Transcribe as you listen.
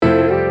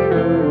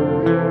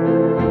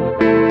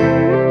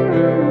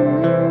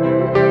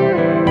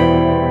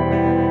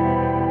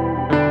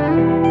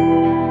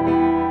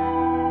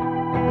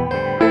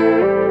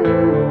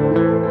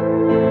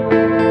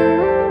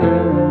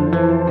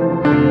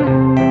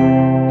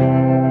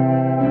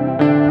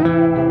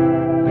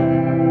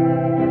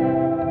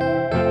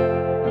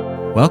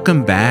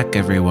Welcome back,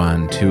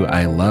 everyone, to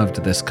I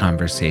Loved This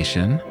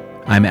Conversation.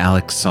 I'm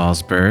Alex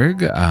Salzberg.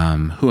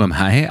 Who am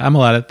I? I'm a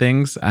lot of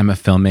things. I'm a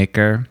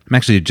filmmaker. I'm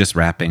actually just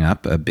wrapping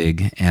up a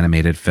big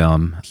animated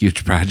film,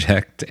 huge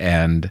project,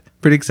 and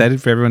pretty excited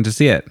for everyone to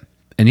see it.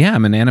 And yeah,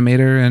 I'm an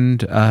animator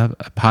and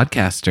a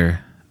podcaster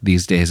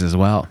these days as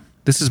well.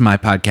 This is my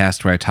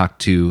podcast where I talk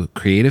to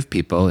creative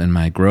people in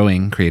my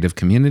growing creative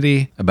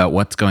community about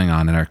what's going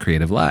on in our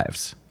creative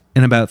lives.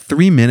 In about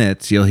 3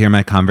 minutes, you'll hear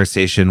my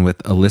conversation with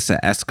Alysa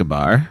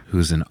Escobar,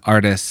 who's an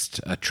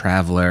artist, a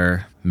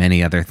traveler,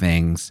 many other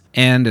things,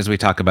 and as we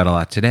talk about a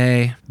lot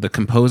today, the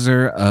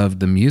composer of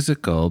the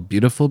musical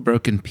Beautiful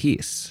Broken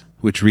Peace,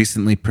 which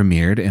recently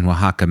premiered in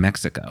Oaxaca,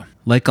 Mexico.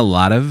 Like a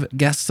lot of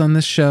guests on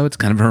this show, it's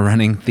kind of a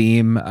running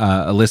theme.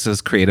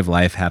 Alysa's creative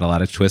life had a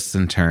lot of twists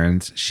and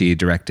turns. She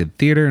directed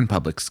theater in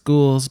public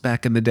schools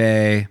back in the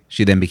day.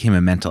 She then became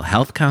a mental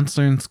health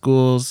counselor in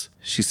schools.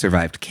 She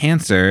survived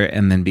cancer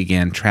and then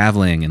began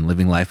traveling and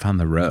living life on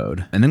the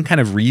road, and then kind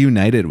of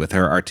reunited with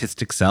her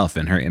artistic self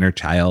and her inner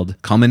child,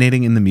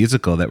 culminating in the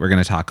musical that we're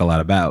going to talk a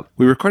lot about.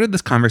 We recorded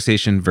this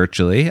conversation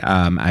virtually.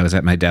 I was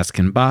at my desk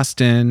in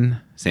Boston,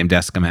 same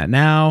desk I'm at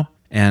now,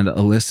 and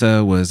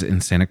Alysa was in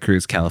Santa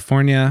Cruz,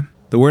 California.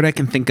 The word I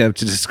can think of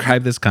to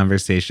describe this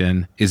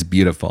conversation is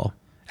beautiful.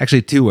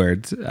 Actually, 2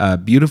 words,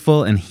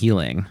 beautiful and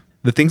healing.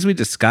 The things we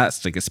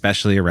discussed, like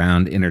especially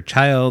around inner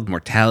child,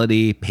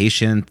 mortality,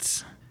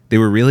 patience, they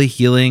were really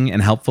healing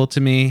and helpful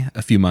to me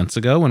a few months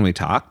ago when we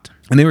talked.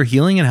 And they were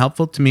healing and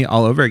helpful to me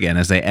all over again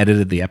as I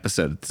edited the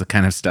episode. It's the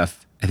kind of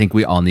stuff I think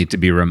we all need to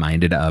be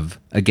reminded of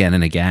again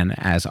and again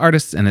as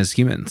artists and as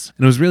humans.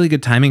 And it was really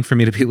good timing for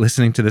me to be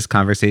listening to this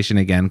conversation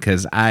again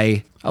because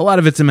a lot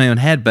of it's in my own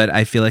head, but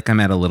I feel like I'm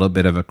at a little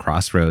bit of a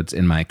crossroads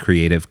in my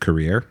creative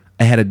career.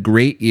 I had a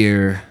great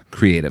year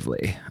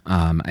creatively.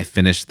 I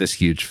finished this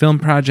huge film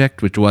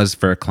project, which was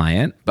for a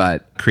client,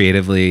 but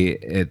creatively,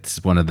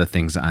 it's one of the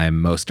things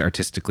I'm most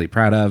artistically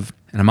proud of.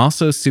 And I'm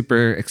also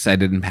super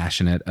excited and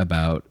passionate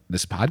about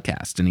this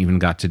podcast and even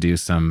got to do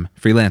some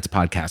freelance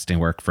podcasting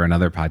work for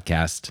another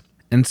podcast.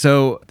 And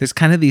so there's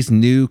kind of these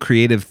new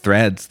creative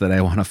threads that I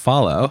want to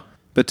follow.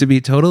 But to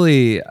be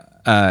totally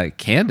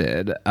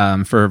candid,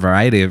 for a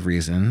variety of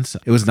reasons,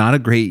 it was not a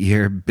great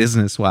year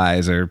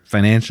business-wise or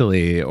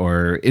financially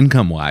or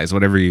income-wise,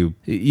 whatever you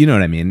know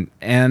what I mean.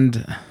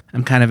 And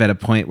I'm kind of at a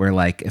point where,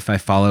 like, if I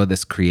follow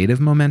this creative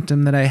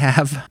momentum that I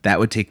have, that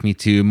would take me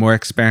to more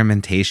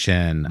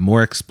experimentation,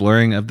 more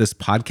exploring of this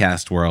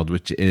podcast world,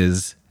 which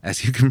is,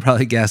 as you can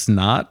probably guess,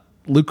 not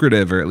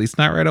lucrative, or at least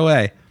not right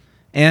away.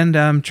 And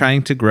I'm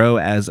trying to grow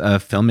as a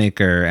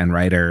filmmaker and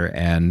writer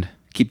and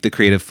keep the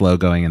creative flow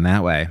going in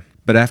that way.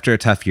 But after a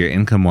tough year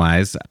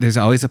income-wise, there's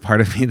always a part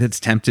of me that's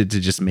tempted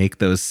to just make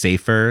those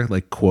safer,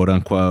 like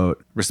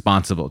quote-unquote,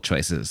 responsible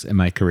choices in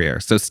my career.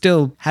 So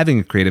still having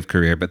a creative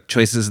career, but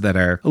choices that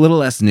are a little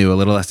less new, a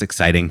little less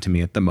exciting to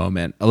me at the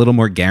moment, a little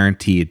more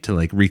guaranteed to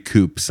like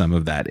recoup some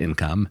of that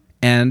income.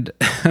 And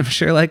I'm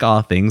sure like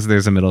all things,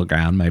 there's a middle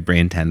ground. My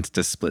brain tends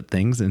to split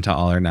things into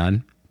all or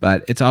none.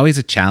 But it's always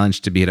a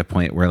challenge to be at a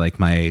point where like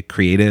my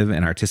creative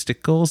and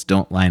artistic goals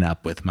don't line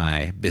up with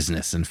my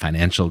business and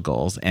financial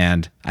goals.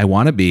 And I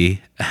want to be,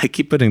 I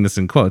keep putting this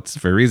in quotes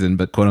for a reason,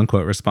 but quote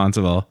unquote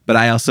responsible. But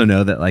I also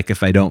know that like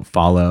if I don't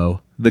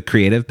follow the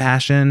creative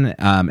passion,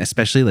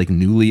 especially like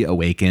newly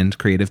awakened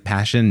creative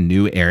passion,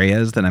 new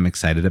areas that I'm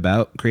excited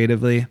about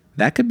creatively,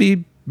 that could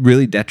be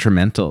really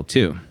detrimental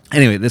too.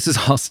 Anyway, this is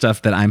all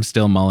stuff that I'm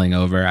still mulling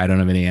over. I don't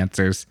have any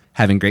answers.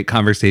 Having great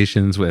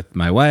conversations with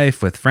my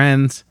wife, with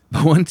friends.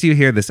 But once you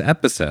hear this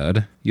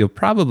episode, you'll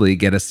probably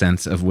get a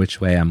sense of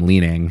which way I'm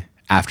leaning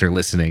after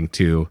listening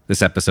to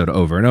this episode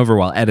over and over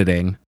while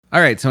editing. All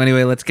right, so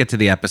anyway, let's get to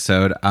the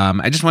episode.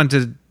 I just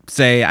wanted to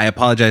say I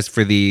apologize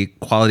for the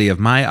quality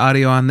of my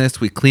audio on this.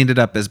 We cleaned it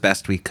up as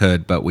best we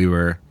could, but we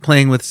were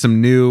playing with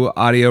some new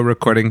audio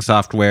recording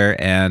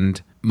software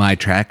and my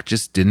track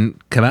just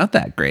didn't come out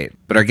that great.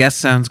 But our guest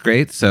sounds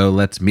great, so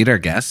let's meet our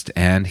guest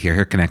and hear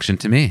her connection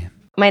to me.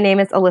 My name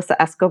is Alysa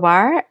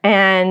Escobar,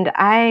 and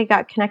I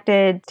got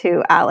connected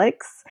to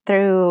Alex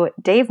through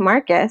Dave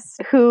Marcus,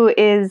 who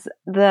is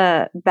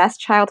the best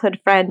childhood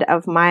friend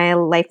of my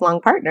lifelong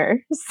partner.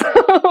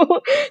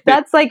 So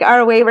that's like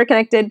our way we're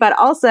connected. But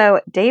also,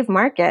 Dave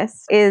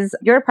Marcus is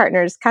your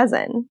partner's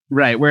cousin.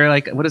 Right. We're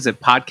like, what is it?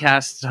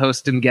 Podcast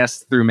host and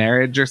guest through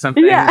marriage or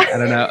something? Yeah. I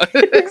don't know.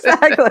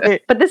 Exactly.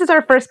 But this is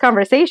our first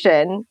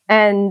conversation.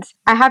 And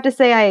I have to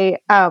say,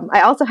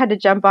 I also had to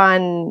jump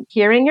on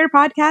hearing your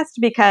podcast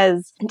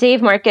because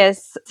Dave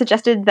Marcus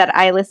suggested that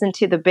I listen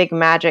to the Big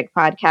Magic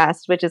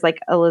podcast, which is like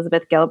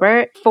Elizabeth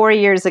Gilbert, 4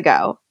 years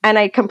ago. And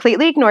I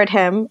completely ignored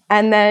him.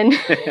 And then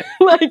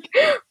like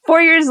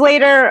 4 years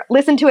later,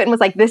 listened to it and was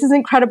like, this is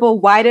incredible.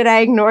 Why did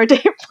I ignore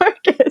Dave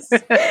Marcus?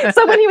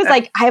 So when he was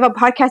like, I have a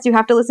podcast you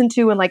have to listen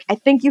to. And like, I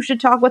think you should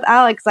talk with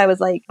Alex. I was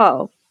like,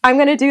 oh, I'm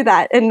going to do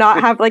that and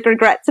not have like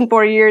regrets in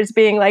 4 years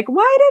being like,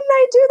 why didn't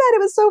I do that? It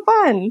was so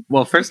fun.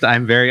 Well, first,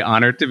 I'm very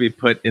honored to be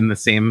put in the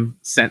same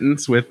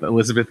sentence with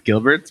Elizabeth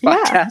Gilbert's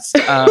podcast.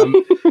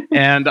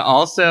 And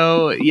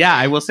also, yeah,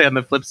 I will say on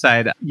the flip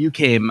side, you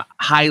came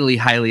highly,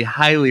 highly,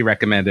 highly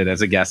recommended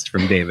as a guest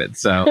from David.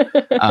 So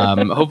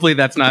hopefully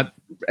that's not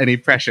any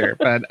pressure,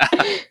 but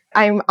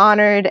I'm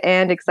honored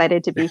and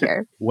excited to be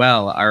here.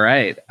 Well, all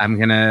right. I'm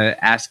going to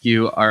ask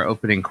you our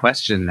opening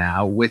question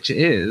now, which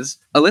is,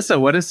 Alysa,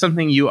 what is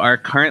something you are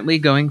currently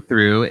going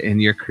through in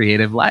your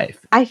creative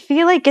life? I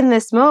feel like in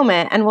this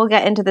moment, and we'll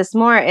get into this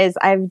more, is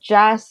I've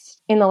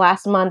just in the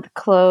last month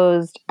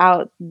closed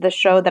out the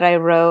show that I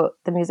wrote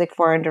the music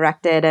for and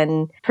directed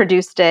and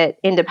produced it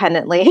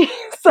independently.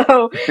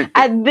 So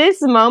at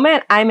this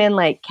moment, I'm in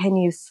like, can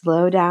you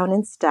slow down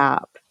and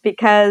stop?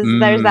 Because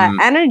there's that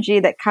energy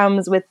that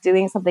comes with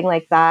doing something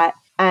like that.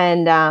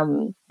 And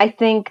I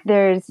think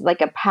there's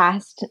like a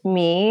past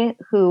me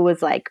who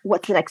was like,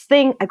 what's the next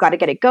thing? I've got to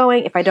get it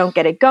going. If I don't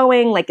get it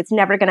going, like it's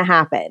never going to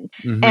happen.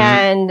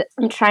 And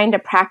I'm trying to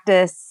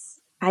practice.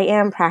 I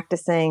am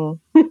practicing.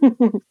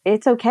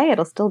 It's okay.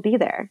 It'll still be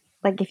there.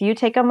 Like if you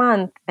take a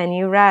month and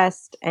you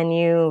rest and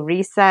you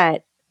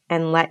reset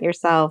and let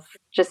yourself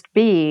just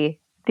be,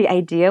 the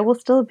idea will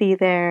still be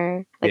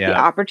there. Like the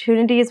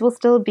opportunities will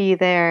still be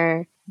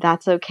there.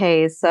 That's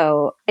okay.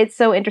 So it's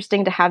so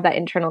interesting to have that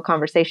internal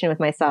conversation with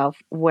myself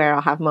where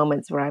I'll have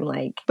moments where I'm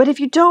like, but if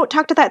you don't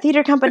talk to that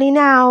theater company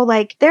now,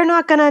 like they're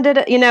not gonna,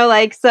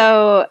 like,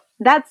 so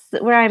that's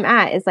where I'm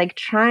at, is like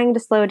trying to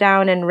slow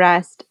down and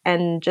rest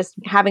and just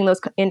having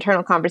those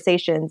internal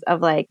conversations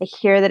of like, I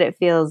hear that it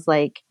feels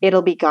like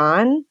it'll be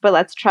gone, but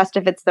let's trust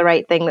if it's the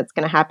right thing that's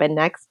going to happen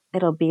next,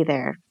 it'll be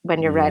there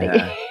when you're ready.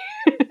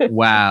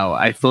 Wow.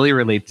 I fully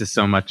relate to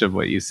so much of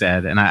what you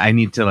said. And I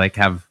need to like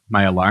have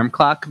my alarm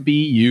clock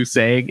be you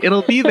saying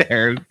it'll be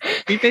there,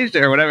 be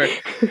patient or whatever.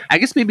 I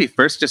guess maybe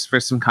first, just for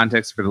some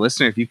context for the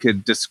listener, if you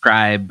could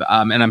describe,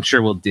 and I'm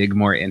sure we'll dig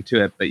more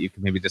into it, but you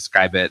can maybe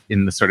describe it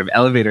in the sort of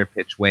elevator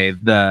pitch way,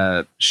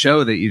 the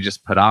show that you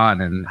just put on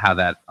and how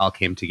that all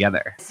came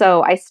together.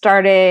 So I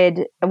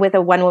started with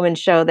a one-woman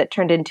show that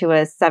turned into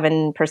a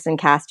 7-person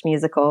cast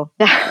musical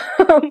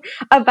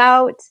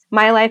about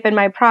my life and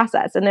my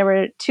process. And there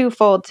were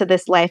twofold to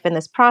this life and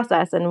this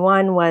process. And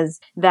one was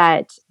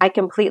that I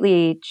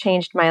completely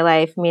changed my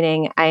life,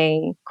 meaning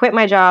I quit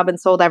my job and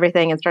sold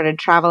everything and started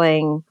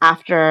traveling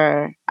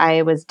after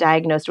I was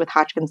diagnosed with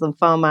Hodgkin's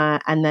lymphoma.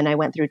 And then I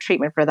went through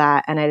treatment for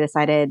that. And I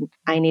decided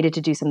I needed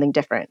to do something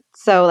different.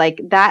 So like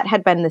that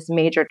had been this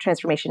major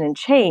transformation and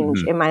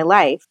change in my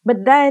life.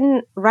 But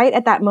then right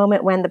at that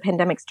moment when the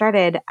pandemic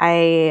started,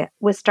 I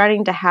was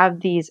starting to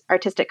have these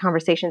artistic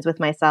conversations with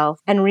myself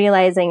and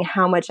realizing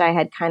how much I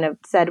had kind of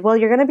said, well,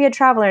 you're going to be a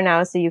traveler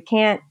now. So you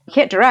can't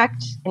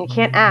direct and you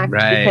can't act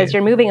because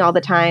you're moving all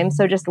the time.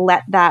 So just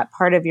let that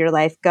part of your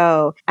life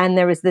go. And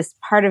there was this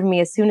part of me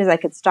as soon as I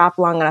could stop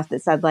long enough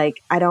that said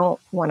like, I don't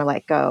want to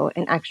let go.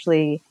 And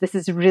actually, this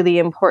is really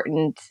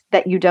important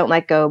that you don't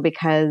let go,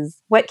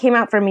 because what came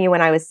out for me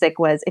when I was sick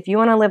was, if you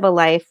want to live a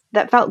life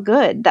that felt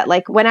good, that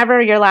like whenever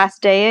your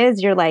last day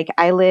is, you're like,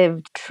 I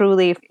lived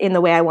truly in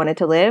the way I wanted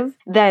to live,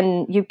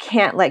 then you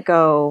can't let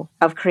go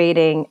of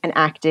creating and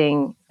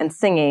acting and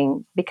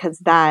singing, because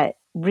that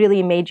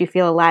really made you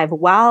feel alive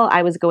while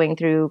I was going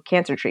through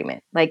cancer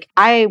treatment. Like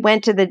I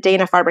went to the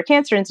Dana-Farber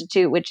Cancer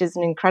Institute, which is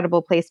an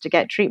incredible place to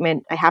get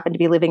treatment. I happened to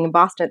be living in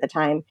Boston at the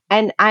time.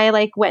 And I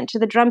like went to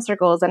the drum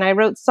circles and I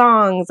wrote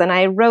songs and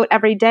I wrote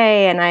every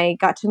day and I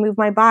got to move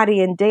my body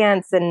and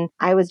dance. And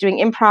I was doing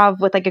improv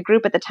with like a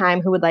group at the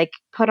time who would like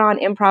put on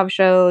improv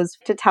shows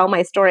to tell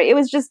my story. It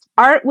was just,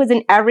 art was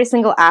in every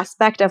single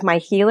aspect of my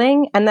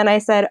healing. And then I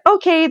said,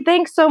 okay,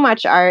 thanks so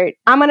much, art.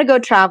 I'm going to go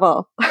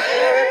travel.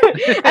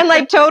 And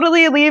like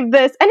totally leave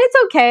this. And it's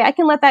okay. I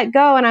can let that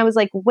go. And I was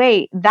like,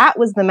 wait, that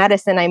was the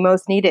medicine I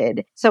most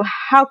needed. So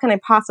how can I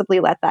possibly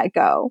let that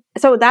go?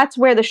 So that's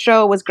where the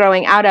show was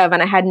growing out of.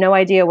 And I had no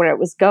idea where it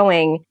was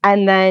going.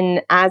 And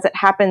then as it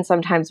happens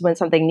sometimes when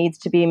something needs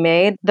to be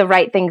made, the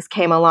right things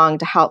came along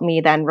to help me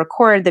then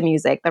record the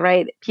music. The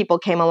right people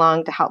came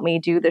along to help me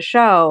do the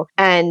show.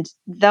 And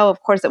though,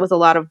 of course, it was a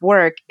lot of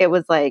work, it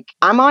was like,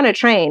 I'm on a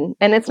train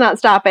and it's not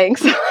stopping.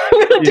 So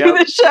I'm going to do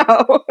the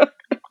show.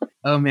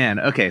 Oh, man.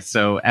 Okay.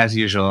 So as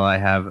usual, I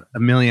have a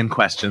million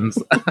questions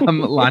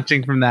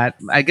launching from that.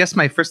 I guess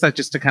my first thought,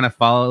 just to kind of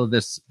follow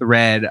this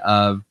thread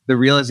of the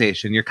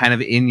realization, you're kind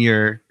of in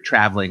your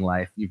traveling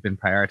life. You've been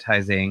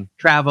prioritizing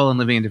travel and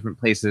living in different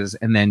places.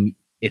 And then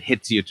it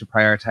hits you to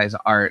prioritize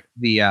art.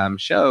 The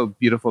show,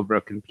 Beautiful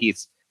Broken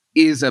Piece,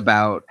 is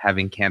about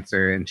having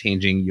cancer and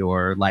changing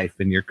your life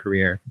and your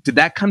career. Did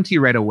that come to you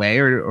right away,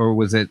 or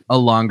was it a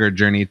longer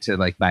journey to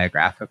like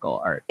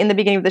biographical art? In the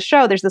beginning of the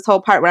show, there's this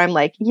whole part where I'm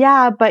like,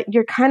 yeah, but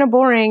you're kind of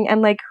boring.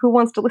 And like, who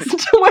wants to listen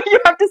to what you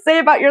have to say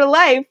about your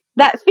life?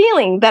 that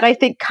feeling that I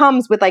think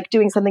comes with like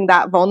doing something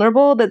that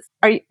vulnerable.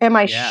 Am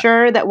I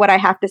sure that what I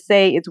have to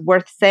say is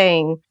worth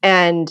saying?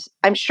 And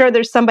I'm sure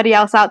there's somebody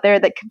else out there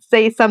that could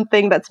say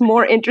something that's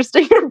more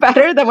interesting or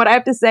better than what I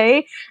have to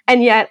say.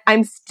 And yet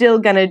I'm still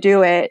going to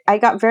do it. I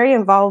got very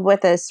involved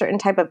with a certain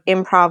type of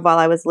improv while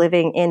I was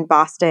living in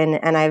Boston.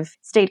 And I've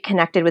stayed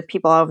connected with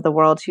people all over the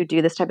world who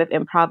do this type of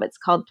improv. It's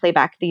called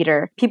playback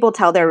theater. People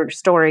tell their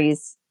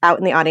stories out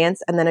in the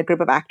audience, and then a group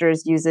of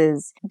actors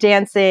uses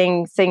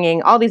dancing,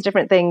 singing, all these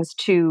different things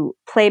to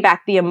play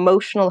back the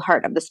emotional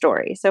heart of the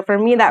story. So for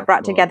me, that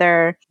brought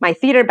together my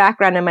theater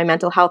background and my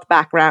mental health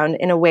background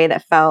in a way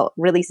that felt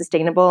really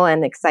sustainable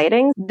and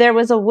exciting. There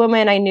was a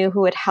woman I knew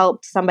who had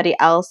helped somebody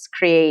else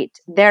create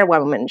their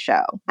one-woman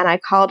show. And I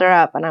called her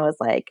up and I was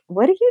like,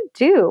 what do you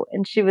do?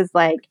 And she was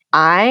like,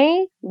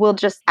 I will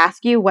just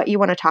ask you what you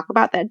want to talk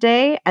about that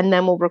day, and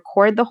then we'll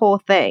record the whole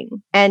thing.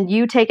 And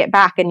you take it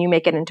back and you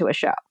make it into a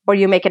show, or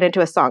you make it into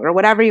a song, or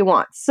whatever you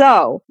want.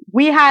 So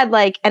we had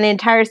like an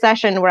entire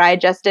session where I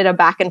just did a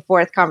back and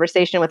forth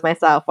conversation with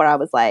myself where I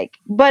was like,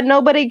 but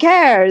nobody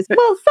cares.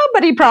 Well,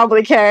 somebody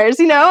probably cares,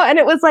 you know? And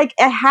it was like,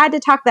 I had to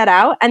talk that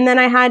out, and then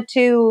I had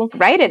to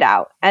write it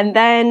out. And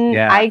then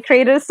I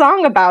created a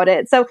song about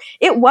it. So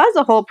it was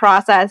a whole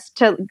process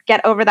to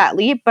get over that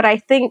leap. But I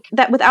think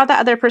that without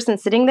that other person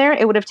sitting there,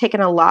 it would have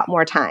taken a lot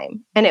more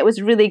time. And it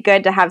was really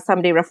good to have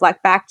somebody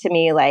reflect back to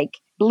me, like,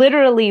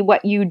 literally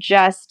what you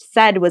just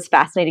said was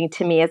fascinating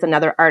to me as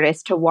another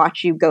artist to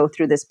watch you go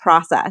through this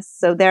process.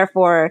 So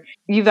therefore,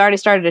 you've already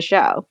started a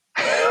show.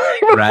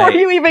 Before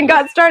you even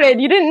got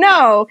started, you didn't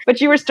know, but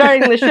you were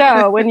starting the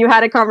show when you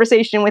had a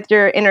conversation with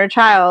your inner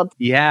child.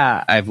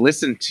 Yeah, I've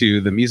listened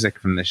to the music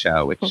from the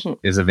show, which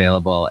is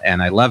available,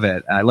 and I love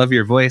it. I love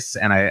your voice,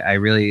 and I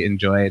really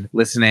enjoyed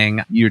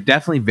listening. You're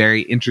definitely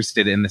very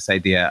interested in this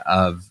idea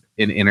of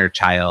an inner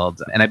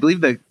child. And I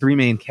believe the three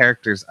main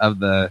characters of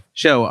the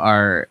show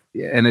are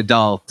an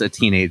adult, a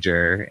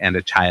teenager, and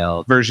a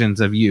child,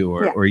 versions of you,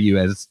 or you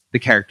as the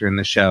character in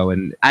the show.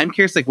 And I'm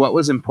curious, like, what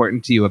was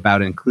important to you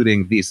about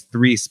including these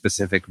three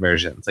specific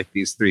versions, like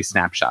these three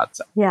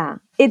snapshots? Yeah.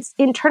 It's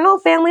internal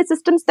family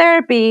systems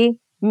therapy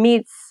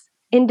meets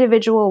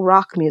individual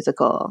rock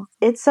musical.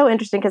 It's so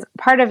interesting because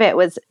part of it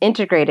was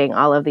integrating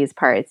all of these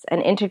parts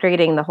and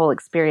integrating the whole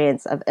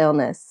experience of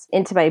illness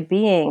into my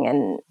being.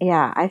 And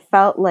yeah, I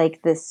felt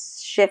like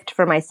this shift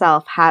for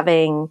myself,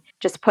 having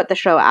just put the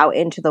show out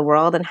into the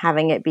world and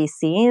having it be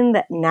seen,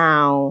 that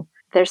now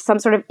there's some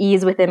sort of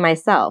ease within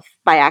myself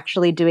by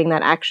actually doing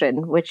that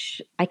action,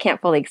 which I can't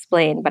fully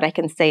explain, but I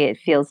can say it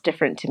feels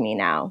different to me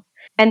now.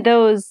 And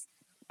those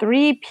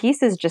three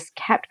pieces just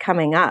kept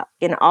coming up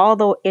in all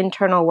the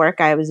internal work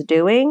I was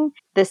doing.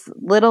 This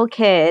little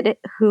kid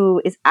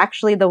who is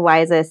actually the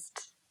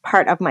wisest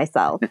part of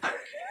myself.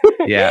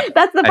 Yeah.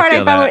 That's the part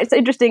I found it's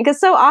interesting, because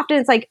so often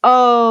it's like,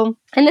 oh,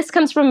 and this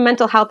comes from a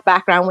mental health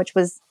background, which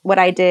was what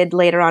I did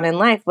later on in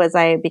life. Was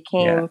I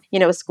became,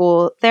 a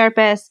school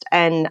therapist,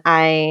 and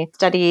I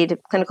studied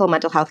clinical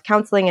mental health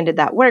counseling and did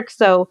that work.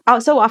 So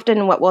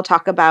often what we'll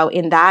talk about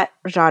in that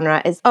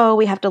genre is, oh,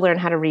 we have to learn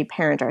how to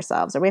reparent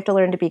ourselves, or we have to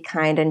learn to be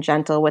kind and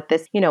gentle with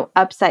this,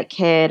 upset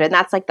kid. And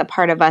that's like the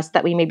part of us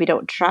that we maybe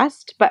don't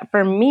trust. But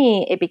for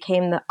me, it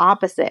became the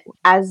opposite.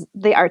 As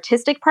the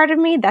artistic part of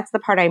me, that's the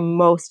part I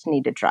most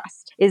need to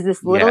trust, is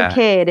this little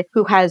kid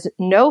who has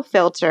no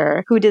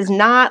filter, who does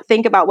not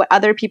think about what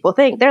other people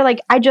think. They're like,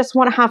 I just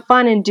want to have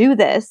fun and do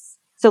this,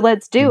 so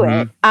let's do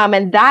it.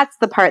 And that's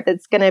the part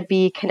that's going to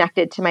be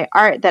connected to my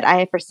art, that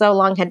I for so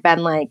long had been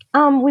like,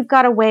 we've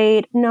got to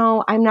wait.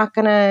 No, I'm not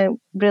going to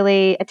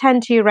really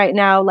attend to you right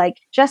now. Like,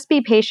 just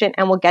be patient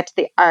and we'll get to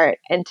the art,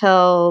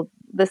 until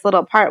this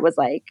little part was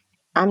like,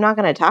 I'm not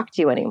going to talk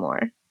to you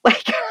anymore.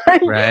 Like,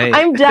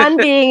 I'm done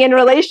being in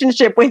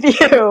relationship with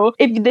you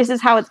if this is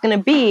how it's going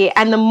to be.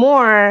 And the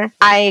more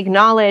I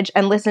acknowledge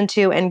and listen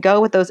to and go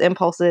with those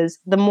impulses,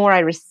 the more I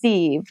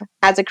receive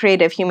as a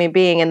creative human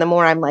being. And the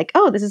more I'm like,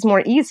 oh, this is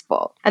more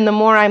easeful. And the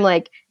more I'm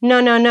like, no,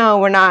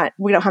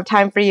 we don't have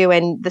time for you,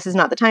 and this is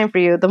not the time for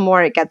you, the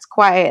more it gets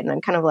quiet. And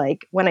I'm kind of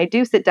like, when I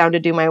do sit down to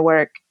do my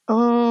work,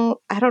 oh,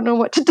 I don't know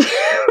what to do,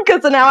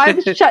 because now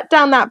I've shut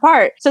down that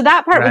part. So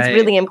that part was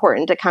really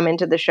important to come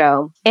into the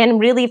show. And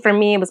really, for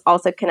me, it was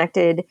also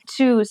connected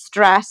to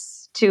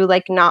stress, to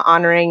like not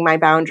honoring my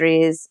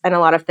boundaries, and a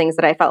lot of things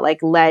that I felt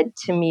like led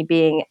to me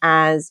being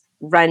as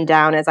run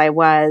down as I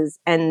was.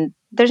 And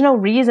there's no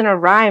reason or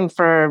rhyme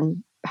for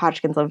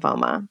Hodgkin's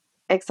lymphoma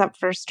except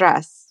for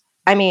stress.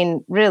 I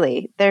mean,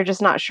 really, they're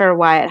just not sure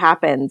why it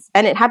happens.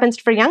 And it happens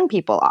for young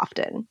people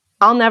often.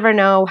 I'll never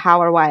know how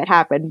or why it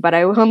happened, but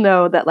I will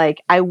know that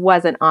like I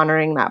wasn't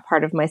honoring that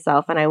part of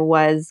myself, and I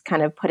was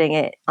kind of putting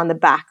it on the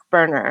back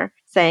burner,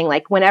 saying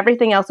like, when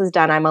everything else is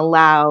done, I'm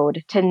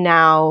allowed to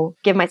now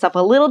give myself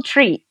a little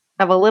treat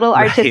of a little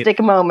artistic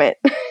moment.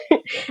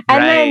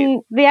 And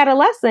then the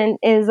adolescent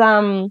is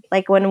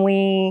like when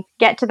we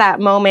get to that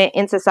moment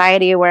in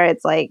society where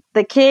it's like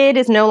the kid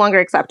is no longer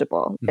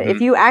acceptable.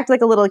 If you act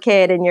like a little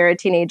kid and you're a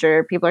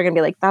teenager, people are going to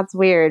be like, that's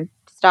weird.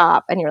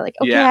 stop. And you're like,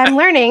 okay, Yeah. I'm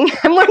learning.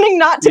 I'm learning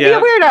not to be a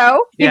Yeah. weirdo,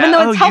 even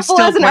though it's you helpful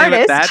still as an play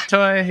with artist. that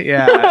toy?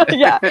 Yeah.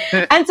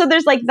 Yeah. And so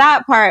there's like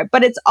that part,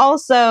 but it's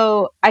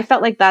also, I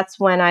felt like that's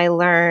when I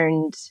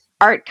learned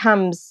art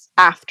comes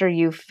after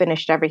you've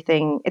finished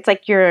everything. It's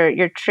like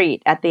your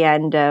treat at the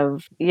end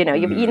of,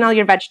 you've eaten all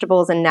your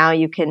vegetables and now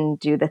you can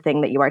do the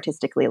thing that you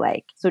artistically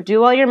like. So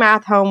do all your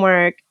math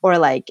homework or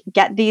like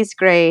get these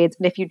grades.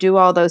 And if you do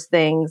all those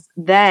things,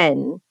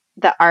 then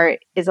the art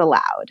is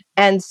allowed.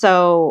 And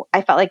so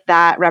I felt like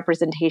that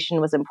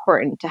representation was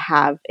important to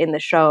have in the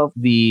show.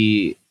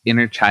 The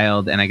inner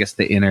child and I guess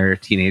the inner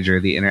teenager,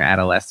 the inner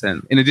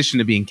adolescent, in addition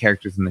to being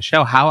characters in the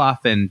show, how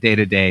often day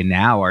to day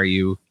now are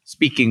you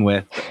speaking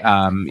with,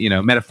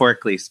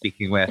 metaphorically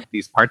speaking with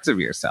these parts of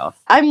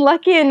yourself? I'm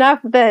lucky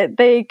enough that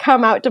they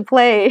come out to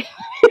play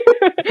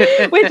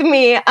with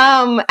me.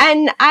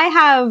 And I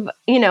have,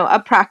 a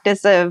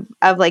practice of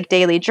like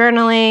daily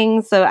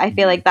journaling. So I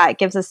feel like that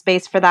gives a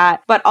space for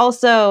that. But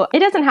also, it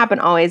doesn't happen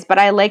always, but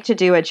I like to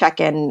do a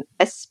check-in,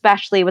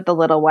 especially with the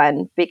little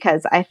one,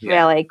 because I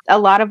feel like a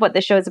lot of what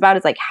the show is about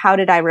is like, how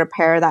did I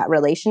repair that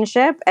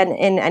relationship? And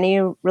in any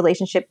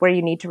relationship where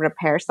you need to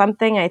repair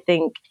something, I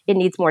think it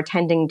needs more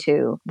tending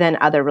to than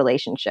other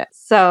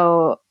relationships.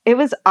 So it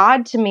was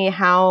odd to me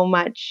how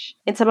much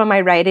in some of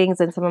my writings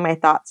and some of my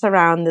thoughts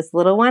around this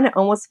little one, it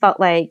almost felt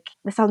like,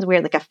 this sounds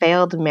weird, like a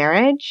failed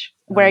marriage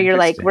where you're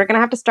like, we're going to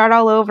have to start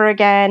all over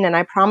again. And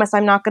I promise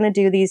I'm not going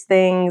to do these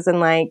things. And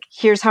like,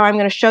 here's how I'm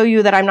going to show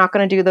you that I'm not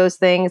going to do those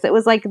things. It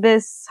was like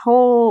this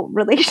whole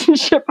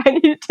relationship I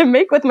needed to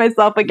make with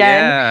myself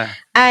again. Yeah.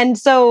 And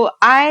so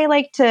I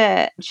like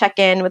to check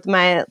in with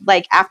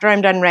after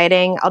I'm done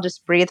writing, I'll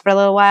just breathe for a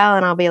little while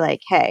and I'll be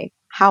like, hey,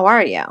 how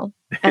are you?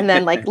 And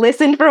then like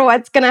listen for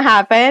what's going to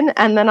happen.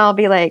 And then I'll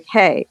be like,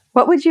 hey,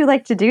 what would you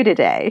like to do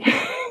today?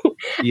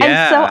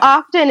 And so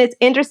often it's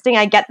interesting.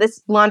 I get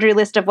this laundry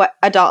list of what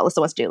adult Alysa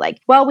wants to do. Like,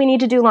 well, we need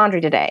to do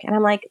laundry today. And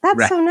I'm like,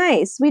 that's so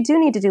nice. We do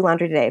need to do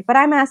laundry today. But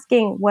I'm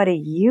asking, what do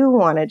you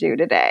want to do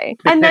today?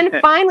 And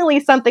then finally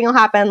something will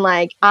happen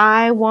like,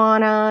 I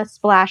want to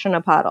splash in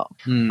a puddle.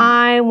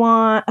 I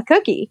want a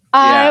cookie.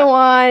 I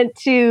want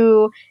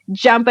to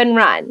jump and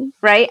run,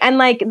 right? And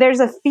like, there's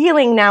a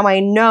feeling now I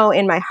know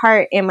in my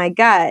heart, in my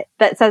gut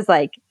that says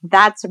like,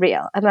 that's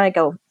real. And then I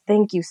go,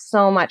 thank you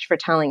so much for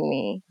telling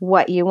me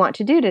what you want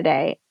to do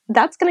today.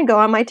 That's going to go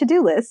on my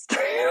to-do list.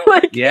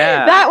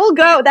 That'll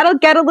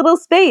get a little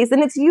space.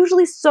 And it's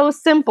usually so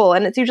simple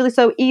and it's usually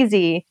so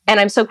easy. And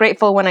I'm so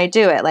grateful when I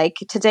do it. Like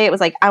today it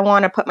was like, I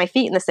want to put my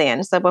feet in the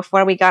sand. So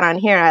before we got on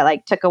here, I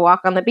like took a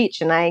walk on the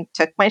beach and I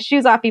took my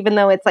shoes off, even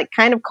though it's like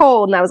kind of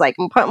cold. And I was like,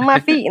 I'm putting my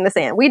feet in the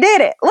sand. We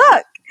did it.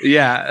 Look.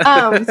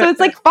 Yeah. So it's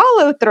like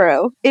follow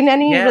through in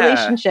any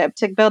relationship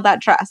to build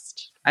that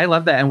trust. I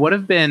love that. And what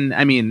have been,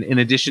 in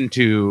addition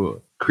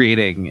to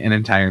creating an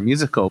entire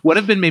musical, what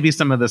have been maybe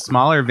some of the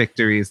smaller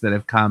victories that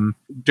have come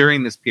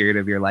during this period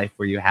of your life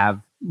where you have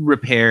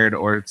repaired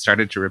or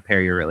started to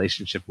repair your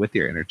relationship with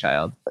your inner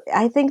child?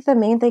 I think the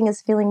main thing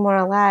is feeling more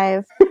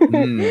alive.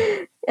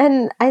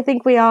 And I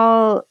think we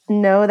all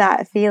know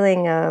that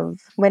feeling of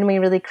when we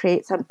really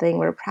create something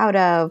we're proud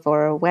of,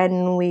 or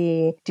when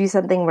we do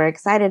something we're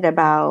excited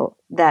about,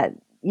 that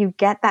you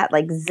get that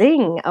like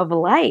zing of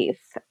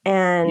life.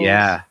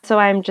 And so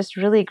I'm just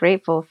really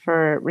grateful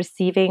for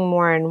receiving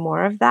more and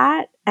more of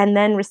that, and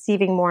then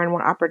receiving more and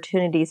more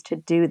opportunities to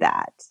do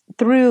that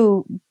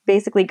through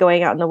basically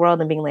going out in the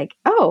world and being like,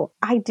 oh,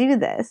 I do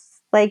this.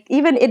 Like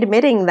even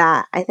admitting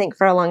that, I think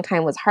for a long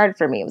time was hard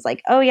for me. It was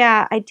like, oh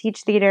yeah, I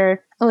teach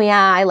theater. Oh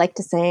yeah, I like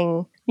to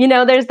sing.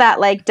 There's that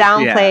like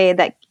downplay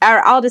that,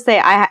 or I'll just say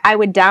I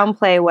would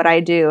downplay what I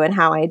do and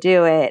how I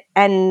do it.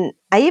 And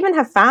I even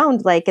have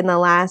found like in the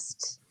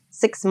last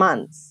 6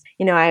 months,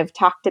 I've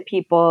talked to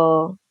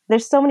people.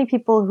 There's so many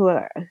people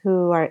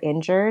who are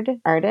injured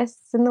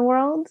artists in the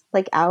world,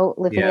 like out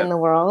living in the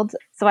world.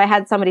 So I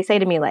had somebody say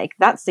to me, like,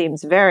 that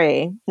seems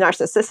very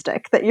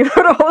narcissistic that you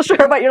wrote a whole show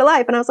about your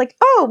life. And I was like,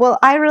 oh, well,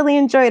 I really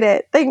enjoyed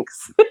it.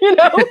 Thanks. But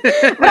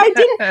I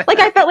didn't, like,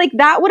 I felt like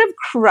that would have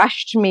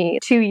crushed me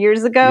 2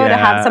 years ago to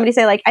have somebody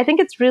say, like, I think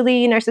it's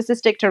really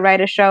narcissistic to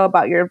write a show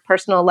about your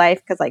personal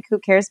life because, like, who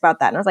cares about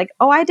that? And I was like,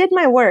 oh, I did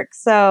my work.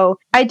 So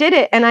I did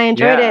it and I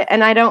enjoyed it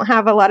and I don't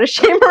have a lot of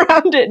shame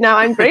around it now.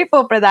 I'm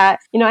grateful for that.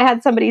 I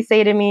had somebody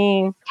say to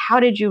me, how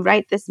did you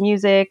write this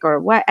music or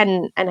what?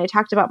 And I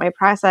talked about my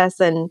process,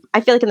 and I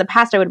feel like in the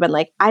past I would have been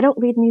like, I don't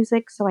read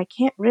music, so I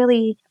can't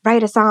really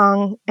write a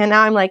song. And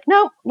now I'm like,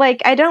 no,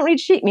 like I don't read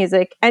sheet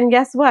music. And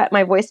guess what?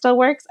 My voice still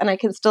works and I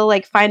can still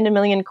like find a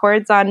million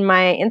chords on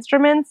my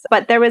instruments.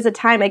 But there was a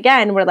time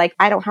again where like,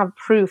 I don't have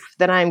proof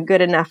that I'm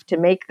good enough to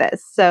make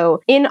this. So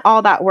in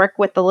all that work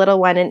with the little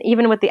one and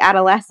even with the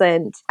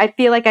adolescent, I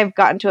feel like I've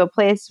gotten to a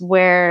place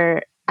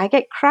where I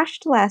get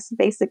crushed less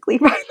basically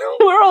by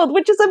the world,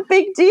 which is a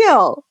big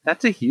deal.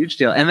 That's a huge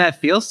deal. And that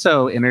feels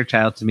so inner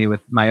child to me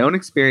with my own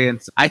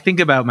experience. I think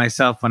about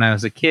myself when I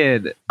was a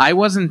kid. I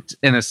wasn't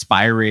an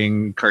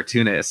aspiring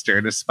cartoonist or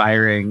an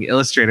aspiring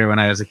illustrator when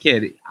I was a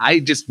kid. I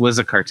just was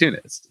a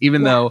cartoonist,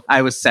 even though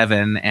I was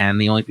 7 and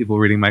the only people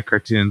reading my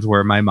cartoons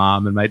were my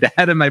mom and my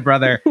dad and my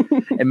brother.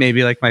 and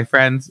maybe like my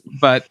friends,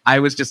 but I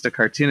was just a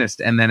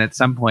cartoonist. And then at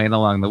some point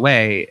along the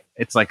way,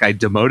 it's like I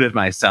demoted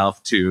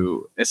myself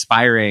to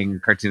aspiring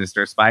cartoonist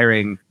or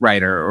aspiring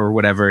writer or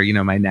whatever,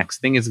 my next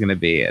thing is going to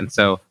be. And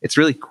so it's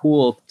really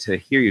cool to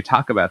hear you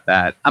talk about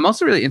that. I'm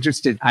also really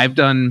interested. I've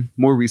done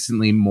more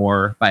recently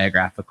more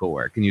biographical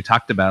work, and you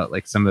talked about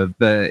like some of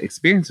the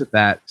experience with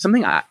that.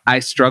 Something I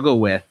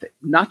struggle with,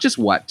 not just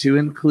what to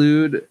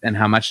include and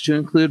how much to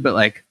include, but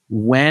like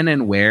when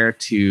and where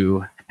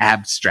to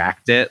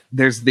abstract it.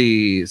 There's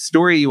the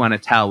story you want to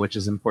tell, which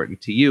is important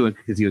to you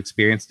because you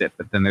experienced it.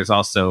 But then there's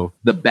also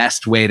the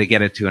best way to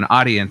get it to an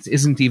audience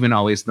isn't even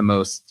always the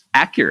most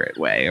accurate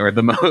way or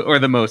the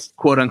most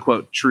quote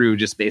unquote true,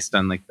 just based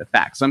on like the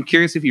facts. So I'm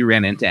curious if you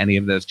ran into any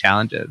of those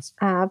challenges.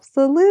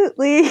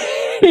 Absolutely.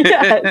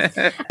 Yes.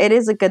 It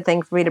is a good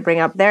thing for me to bring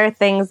up. There are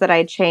things that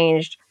I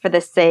changed for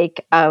the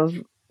sake of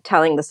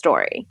telling the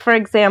story. For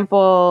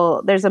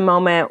example, there's a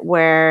moment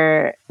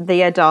where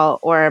the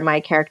adult or my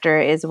character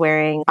is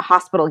wearing a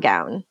hospital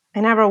gown. I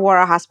never wore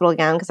a hospital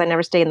gown because I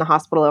never stayed in the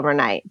hospital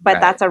overnight. But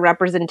Right. That's a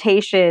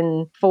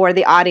representation for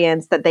the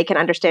audience that they can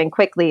understand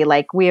quickly,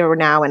 like we are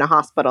now in a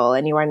hospital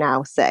and you are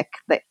now sick.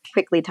 That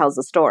quickly tells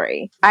the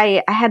story.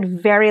 I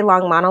had very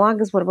long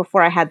monologues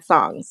before I had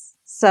songs.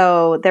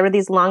 So there were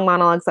these long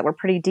monologues that were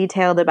pretty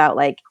detailed about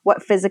like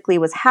what physically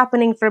was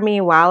happening for me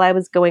while I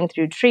was going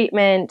through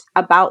treatment,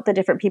 about the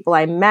different people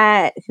I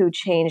met who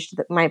changed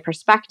my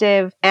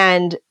perspective.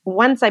 And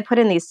once I put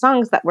in these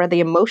songs that were the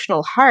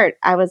emotional heart,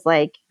 I was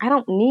like, I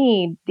don't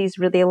need these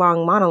really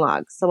long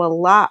monologues. So a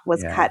lot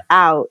was cut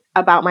out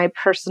about my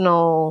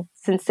personal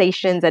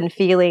sensations and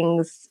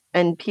feelings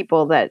and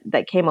people that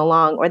came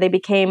along, or they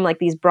became like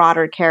these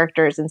broader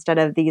characters instead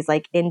of these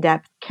like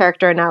in-depth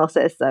character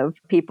analysis of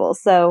people.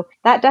 So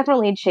that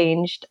definitely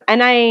changed.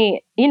 And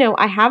I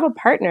have a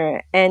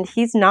partner and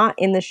he's not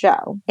in the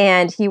show.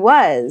 And he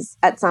was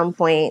at some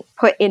point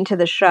put into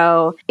the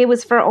show. It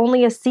was for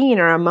only a scene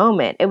or a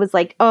moment. It was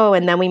like, oh,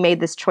 and then we made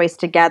this choice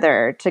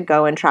together to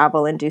go and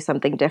travel and do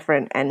something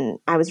different. And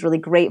I was really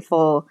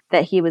grateful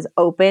that he was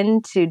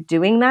open to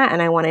doing that.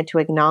 And I wanted to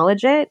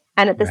acknowledge it.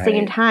 And at the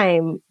same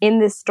time, in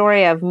this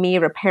story of me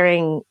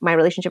repairing my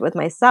relationship with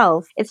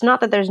myself, it's not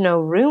that there's no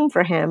room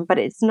for him, but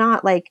it's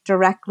not like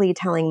directly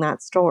telling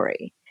that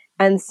story.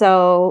 And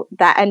so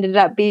that ended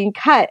up being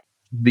cut.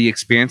 The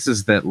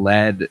experiences that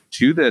led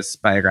to this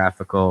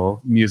biographical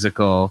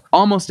musical,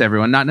 almost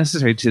everyone, not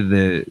necessarily to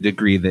the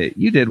degree that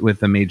you did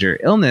with a major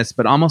illness,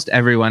 but almost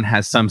everyone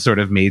has some sort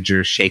of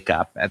major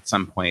shakeup at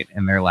some point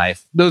in their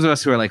life. Those of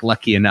us who are like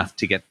lucky enough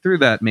to get through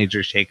that major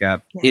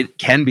shakeup, it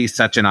can be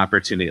such an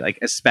opportunity, like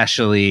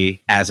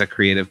especially as a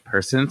creative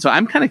person. So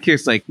I'm kind of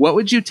curious, like, what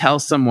would you tell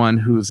someone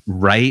who's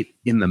right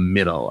in the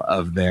middle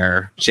of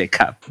their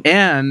shakeup?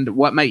 And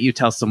what might you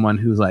tell someone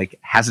who's like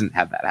hasn't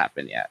had that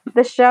happen yet?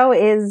 The show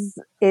is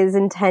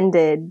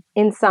intended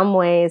in some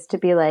ways to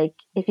be like,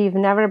 if you've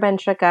never been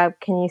shook up,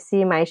 can you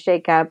see my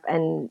shakeup?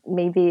 And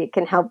maybe it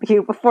can help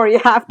you before you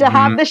have to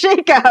have the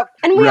shakeup.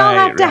 And we all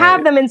have to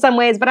have them in some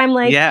ways. But I'm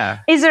like,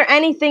 is there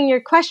anything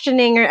you're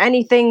questioning or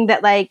anything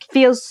that like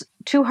feels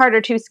too hard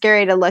or too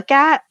scary to look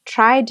at?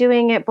 Try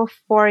doing it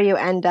before you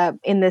end up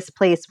in this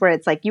place where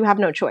it's like, you have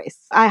no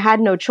choice. I had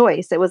no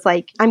choice. It was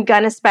like, I'm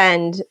going to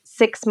spend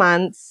 6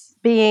 months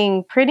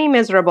being pretty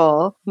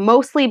miserable,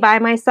 mostly by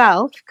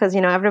myself, because,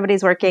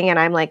 everybody's working and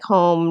I'm like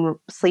home,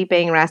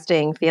 sleeping,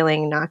 resting,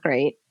 feeling not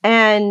great.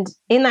 And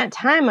in that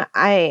time,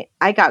 I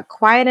got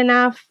quiet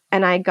enough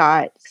and I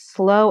got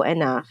slow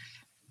enough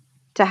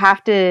to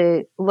have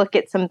to look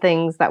at some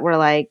things that were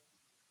like,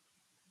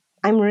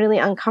 I'm really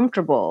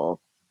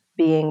uncomfortable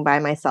being by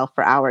myself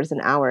for hours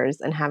and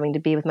hours and having to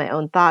be with my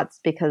own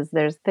thoughts because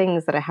there's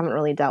things that I haven't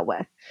really dealt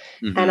with.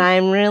 And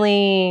I'm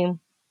really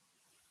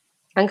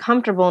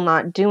uncomfortable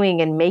not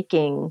doing and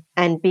making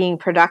and being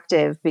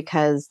productive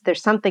because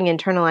there's something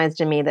internalized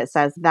in me that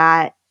says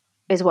that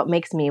is what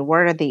makes me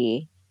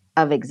worthy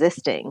of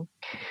existing,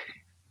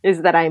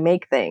 is that I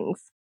make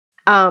things.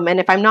 And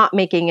if I'm not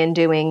making and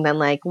doing, then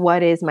like,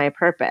 what is my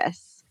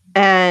purpose?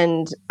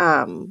 And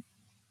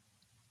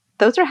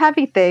those are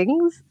heavy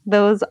things.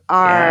 Those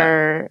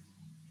are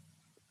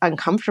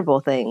uncomfortable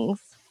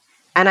things.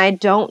 And I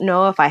don't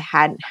know if I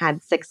hadn't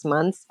had 6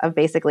 months of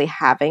basically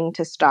having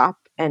to stop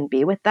and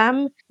be with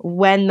them,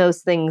 when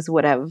those things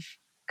would have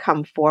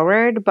come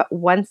forward. But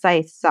once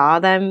I saw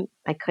them,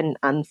 I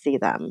couldn't unsee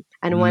them.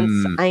 And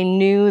once I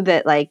knew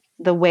that like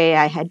the way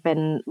I had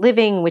been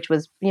living, which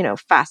was,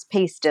 fast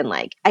paced and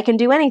like I can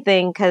do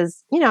anything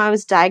because, I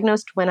was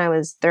diagnosed when I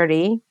was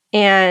 30.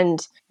 And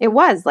it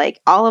was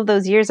like all of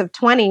those years of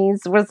 20s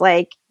was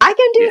like, I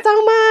can do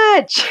so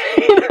much,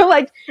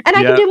 and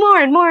I can do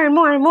more and more and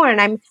more and more.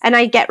 And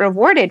I get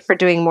rewarded for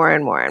doing more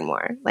and more and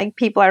more. Like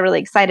people are really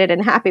excited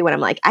and happy when I'm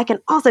like, I can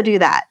also do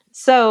that.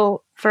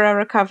 So for a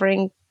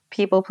recovering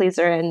people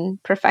pleaser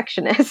and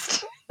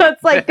perfectionist,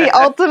 that's like the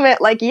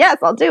ultimate, like, yes,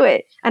 I'll do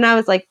it. And I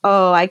was like,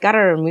 oh, I got to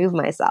remove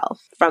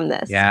myself from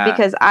this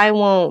because I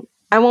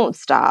won't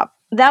stop.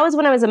 that was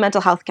when I was a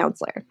mental health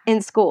counselor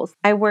in schools.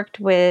 I worked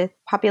with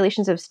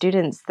populations of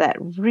students that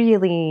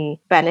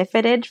really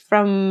benefited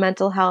from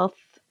mental health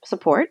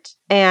support.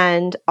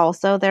 And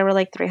also, there were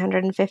like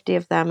 350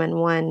 of them and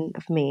one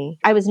of me.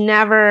 I was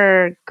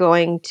never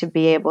going to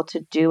be able to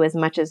do as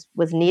much as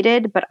was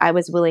needed, but I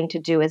was willing to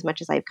do as much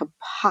as I could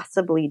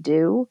possibly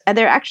do. And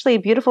they're actually a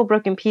beautiful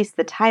broken piece.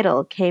 The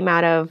title came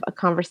out of a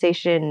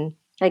conversation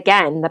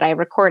again that I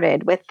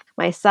recorded with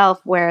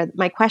myself where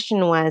my question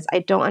was, I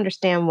don't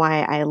understand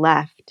why I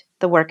left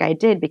the work I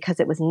did because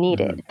it was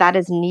needed. Mhm. That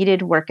is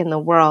needed work in the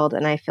world,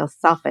 and I feel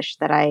selfish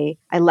that I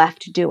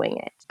left doing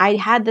it. I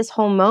had this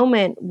whole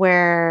moment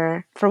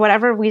where, for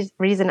whatever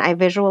reason, I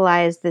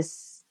visualized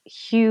this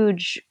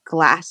huge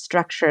glass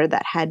structure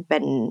that had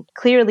been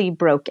clearly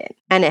broken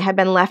and it had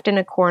been left in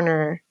a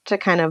corner to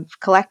kind of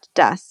collect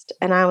dust.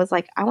 And I was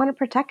like, I want to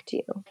protect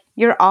you.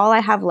 You're all I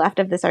have left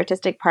of this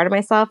artistic part of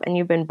myself, and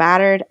you've been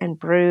battered and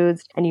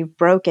bruised and you've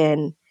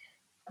broken.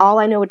 All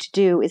I know what to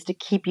do is to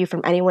keep you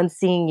from anyone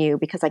seeing you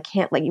because I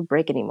can't let you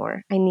break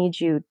anymore. I need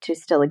you to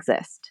still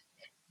exist.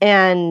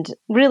 And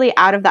really,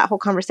 out of that whole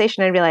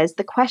conversation, I realized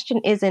the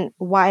question isn't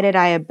why did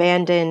I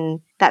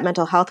abandon that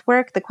mental health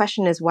work? The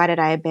question is why did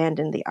I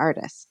abandon the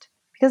artist?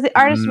 Because the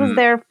artist was Mm.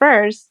 there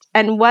first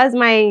and was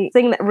my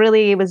thing that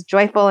really was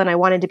joyful and I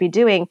wanted to be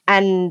doing.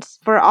 And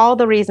for all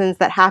the reasons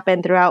that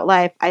happened throughout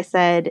life, I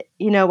said,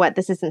 you know what,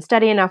 this isn't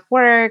steady enough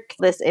work.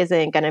 This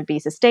isn't going to be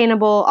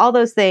sustainable. All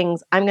those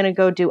things, I'm going to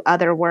go do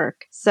other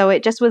work. So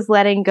it just was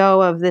letting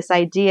go of this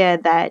idea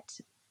that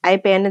I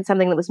abandoned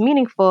something that was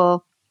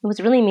meaningful. It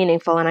was really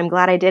meaningful, and I'm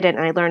glad I did it,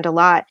 and I learned a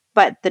lot.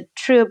 But the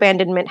true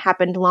abandonment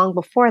happened long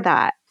before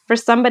that. For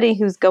somebody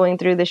who's going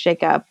through the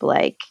shakeup,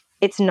 like,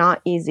 it's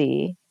not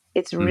easy.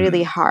 It's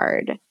really Mm.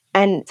 hard.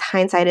 And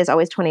hindsight is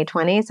always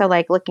 2020. So,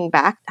 like, looking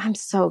back, I'm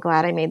so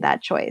glad I made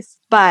that choice.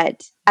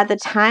 But at the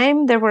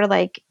time, there were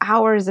like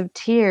hours of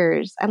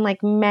tears and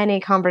like many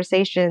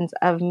conversations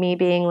of me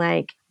being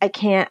like, I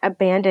can't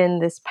abandon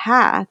this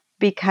path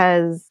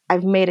because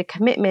I've made a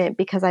commitment,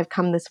 because I've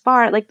come this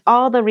far, like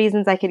all the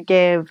reasons I could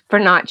give for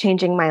not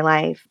changing my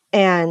life.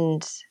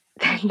 And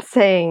then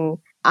saying,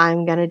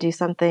 I'm going to do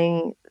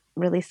something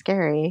really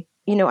scary.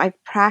 You know,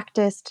 I've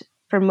practiced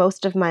for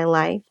most of my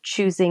life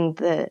choosing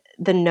the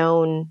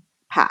known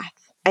path.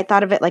 I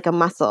thought of it like a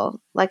muscle.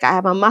 Like I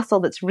have a muscle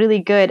that's really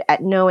good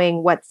at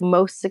knowing what's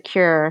most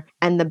secure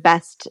and the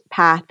best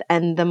path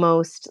and the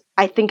most,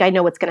 I think I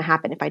know what's going to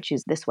happen if I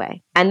choose this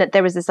way. And that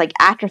there was this like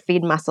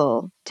atrophied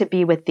muscle to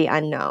be with the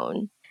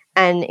unknown.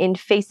 And in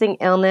facing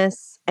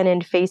illness and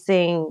in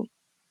facing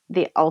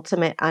the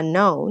ultimate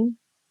unknown,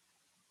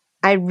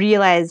 I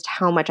realized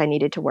how much I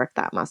needed to work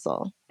that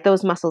muscle.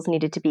 Those muscles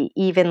needed to be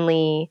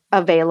evenly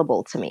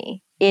available to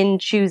me. In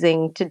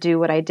choosing to do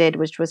what I did,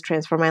 which was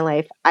transform my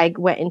life, I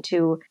went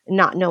into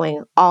not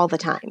knowing all the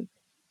time.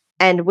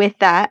 And with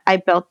that, I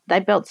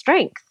built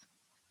strength.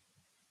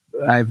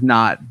 I've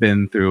not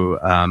been through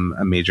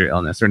a major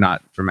illness, or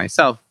not for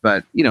myself,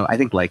 but I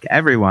think like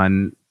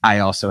everyone, I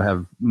also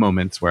have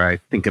moments where I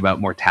think about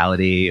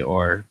mortality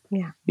or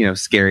Yeah.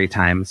 scary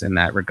times in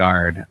that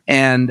regard.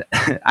 And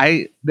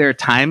there are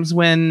times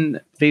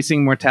when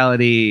facing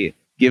mortality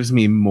gives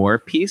me more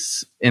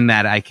peace in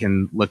that I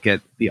can look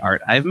at the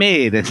art I've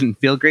made and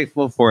feel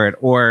grateful for it,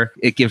 or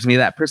it gives me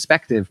that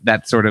perspective,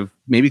 that sort of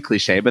maybe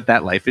cliche, but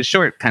that life is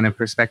short kind of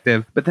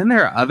perspective. But then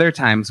there are other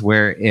times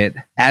where it,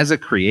 as a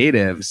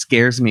creative,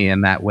 scares me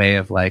in that way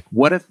of like,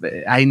 what if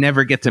I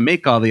never get to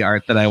make all the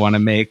art that I want to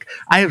make?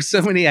 I have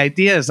so many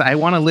ideas. I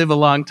want to live a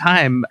long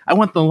time. I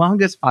want the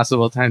longest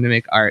possible time to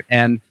make art.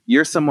 And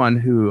you're someone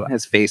who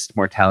has faced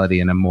mortality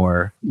in a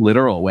more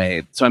literal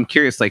way. So I'm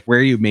curious, like,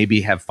 where you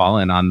maybe have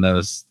fallen on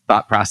those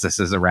thought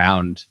processes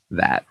around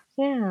that.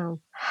 Yeah.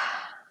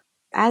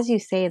 As you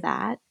say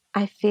that,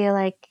 I feel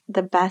like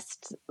the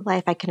best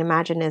life I can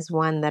imagine is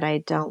one that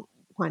I don't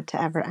want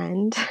to ever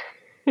end.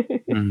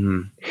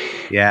 Mm-hmm.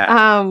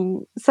 Yeah.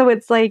 So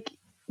it's like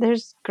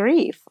there's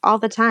grief all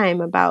the time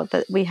about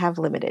that we have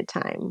limited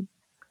time.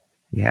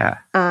 Yeah.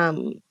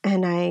 And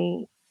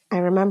I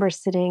remember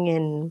sitting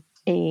in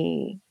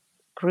a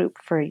group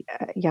for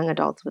young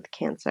adults with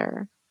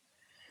cancer,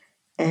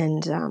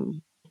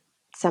 and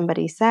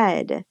somebody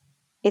said,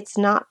 "It's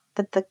not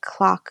that the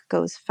clock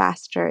goes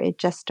faster; it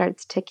just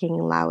starts ticking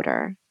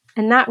louder."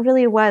 And that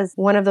really was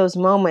one of those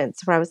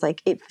moments where I was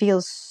like, "It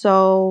feels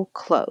so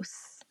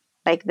close."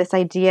 Like this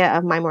idea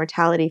of my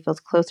mortality feels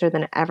closer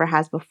than it ever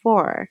has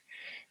before.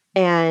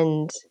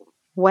 And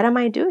what am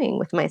I doing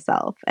with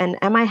myself? And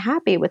am I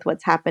happy with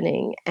what's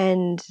happening?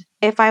 And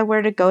if I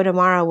were to go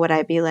tomorrow, would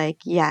I be like,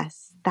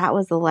 yes, that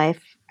was the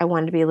life I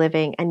wanted to be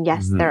living? And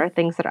yes, Mm-hmm. there are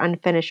things that are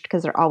unfinished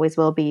because there always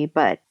will be.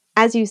 But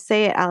as you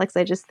say it, Alex,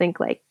 I just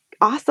think like,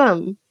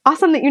 awesome.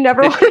 Awesome that you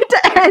never wanted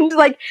to end.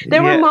 Like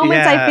there were Yeah.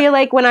 moments I Yeah. feel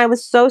like when I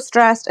was so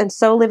stressed and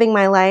so living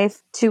my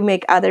life to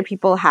make other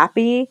people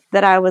happy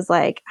that I was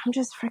like, I'm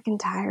just freaking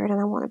tired and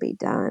I want to be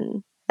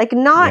done. Like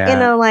not in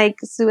Yeah. a like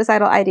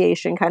suicidal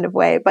ideation kind of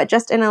way, but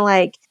just in a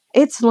like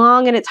it's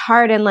long and it's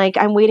hard and like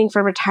I'm waiting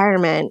for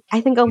retirement.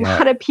 I think a Yeah.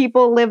 lot of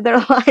people live their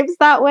lives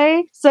that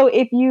way. So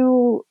if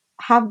you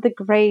have the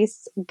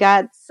grace,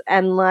 guts,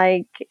 and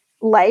like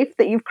life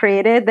that you've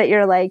created that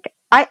you're like,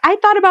 I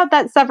thought about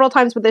that several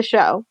times with this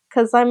show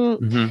because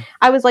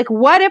I was like,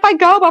 what if I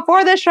go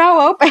before the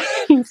show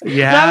opens?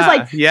 And I was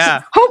like,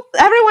 Yeah. hope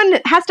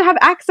everyone has to have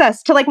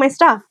access to like my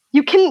stuff.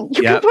 You can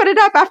put it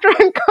up after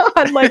I'm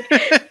gone. Like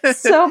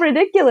so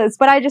ridiculous.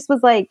 But I just was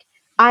like,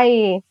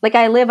 I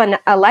live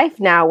a life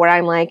now where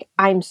I'm like,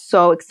 I'm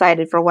so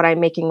excited for what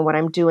I'm making, what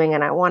I'm doing,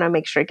 and I want to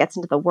make sure it gets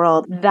into the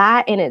world.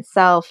 That in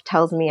itself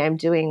tells me I'm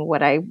doing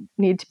what I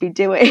need to be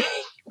doing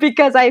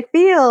because I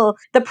feel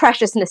the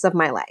preciousness of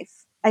my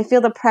life. I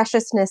feel the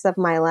preciousness of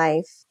my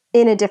life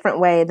in a different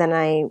way than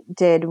I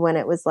did when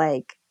it was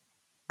like,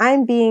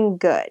 I'm being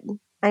good.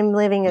 I'm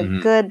living a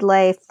good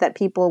life that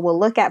people will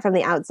look at from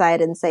the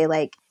outside and say,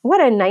 like, what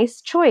a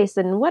nice choice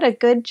and what a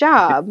good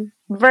job,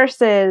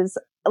 versus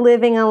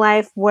living a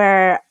life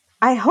where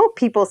I hope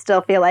people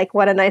still feel like,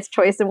 what a nice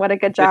choice and what a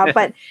good job.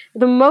 But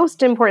the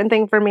most important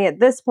thing for me at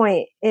this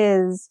point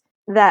is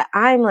that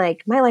I'm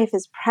like, my life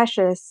is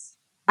precious.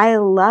 I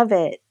love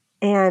it.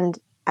 And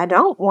I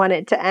don't want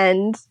it to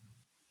end.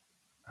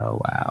 Oh,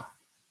 wow.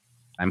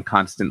 I'm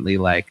constantly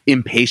like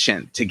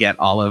impatient to get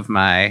all of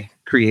my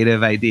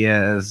creative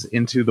ideas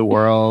into the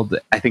world.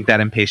 I think that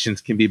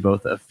impatience can be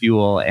both a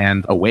fuel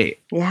and a weight.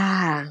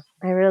 Yeah,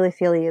 I really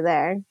feel you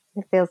there.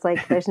 It feels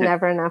like there's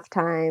never enough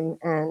time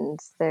and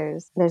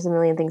there's a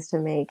million things to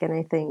make. And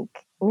I think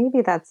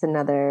maybe that's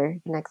another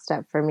next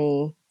step for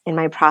me in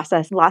my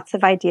process. Lots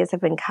of ideas have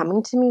been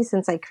coming to me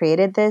since I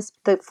created this.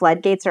 The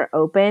floodgates are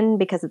open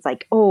because it's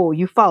like, oh,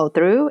 you followed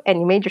through and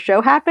you made your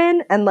show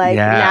happen. And like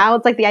now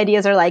it's like the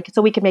ideas are like,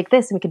 so we could make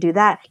this and we could do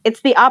that.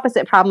 It's the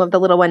opposite problem of the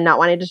little one not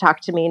wanting to talk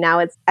to me. Now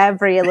it's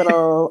every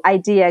little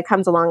idea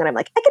comes along and I'm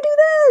like, I could do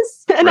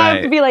this. And I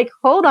have to be like,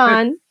 hold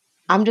on.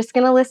 I'm just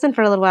going to listen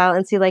for a little while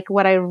and see like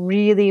what I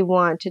really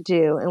want to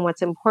do and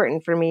what's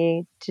important for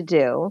me to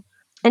do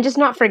and just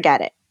not forget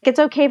it. It's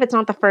okay if it's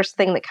not the first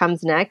thing that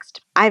comes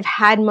next. I've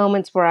had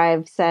moments where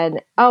I've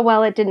said, oh,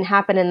 well, it didn't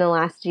happen in the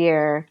last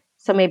year,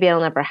 so maybe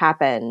it'll never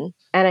happen.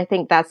 And I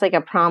think that's like a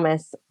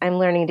promise I'm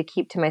learning to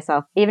keep to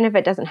myself. Even if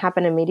it doesn't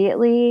happen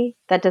immediately,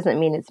 that doesn't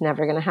mean it's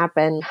never going to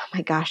happen. Oh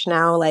my gosh,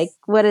 now, like,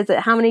 what is it?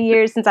 How many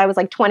years since I was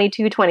like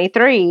 22,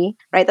 23,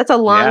 right? That's a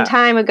long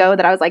time ago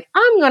that I was like,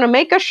 I'm going to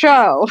make a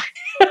show.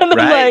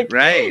 And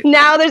Right.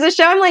 Now there's a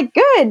show. I'm like,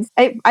 good.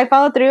 I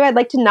followed through. I'd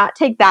like to not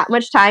take that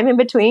much time in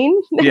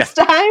between next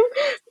time.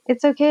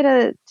 It's okay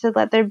to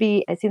let there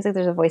be. It seems like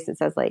there's a voice that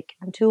says like,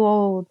 I'm too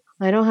old.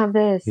 I don't have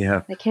this.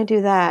 I can't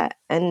do that.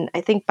 And I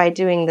think by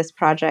doing this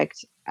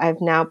project, I've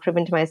now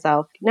proven to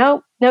myself,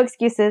 no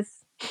excuses.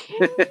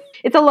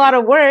 It's a lot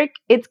of work.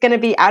 It's going to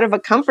be out of a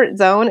comfort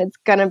zone. It's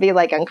going to be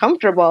like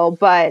uncomfortable,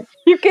 but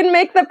you can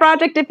make the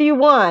project if you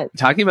want.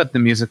 Talking about the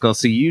musical,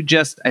 so you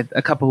just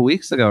a couple of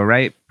weeks ago,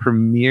 right,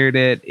 premiered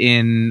it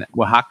in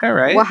Oaxaca,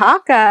 right?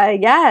 Oaxaca,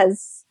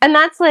 yes. And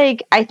that's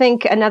like, I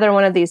think another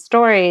one of these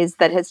stories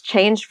that has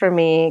changed for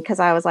me because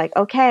I was like,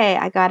 okay,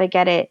 I got to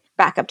get it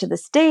back up to the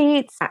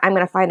States. I'm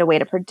going to find a way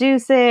to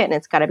produce it and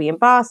it's got to be in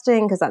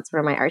Boston because that's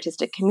where my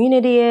artistic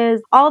community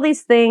is. All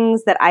these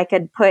things that I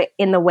could put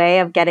in the way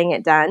of getting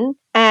it done.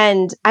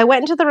 And I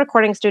went into the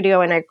recording studio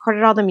and I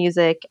recorded all the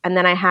music and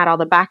then I had all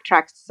the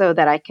backtracks so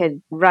that I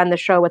could run the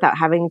show without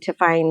having to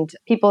find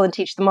people and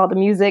teach them all the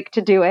music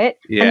to do it.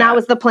 And that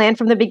was the plan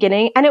from the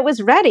beginning and it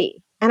was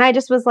ready. And I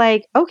just was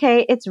like,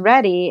 okay, it's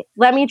ready.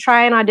 Let me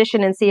try an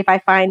audition and see if I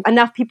find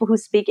enough people who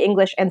speak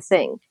English and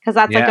sing. Because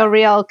that's like a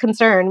real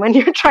concern when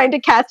you're trying to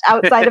cast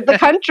outside of the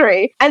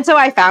country. And so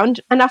I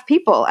found enough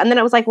people. And then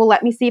it was like, well,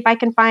 let me see if I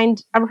can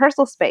find a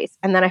rehearsal space.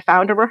 And then I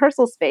found a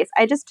rehearsal space.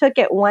 I just took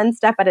it one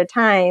step at a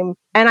time.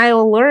 And I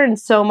learned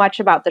so much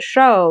about the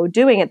show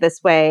doing it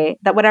this way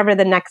that whatever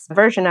the next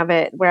version of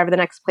it, wherever the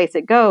next place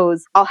it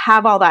goes, I'll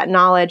have all that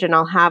knowledge and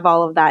I'll have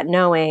all of that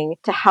knowing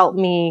to help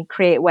me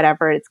create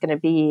whatever it's going to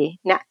be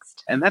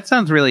next. And that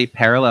sounds really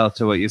parallel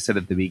to what you said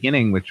at the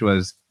beginning, which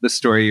was the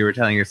story you were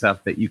telling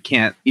yourself that you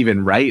can't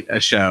even write a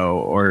show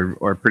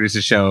or produce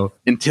a show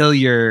until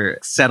you're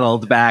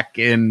settled back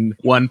in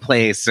one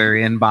place or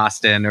in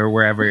Boston or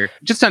wherever.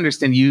 Just to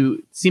understand,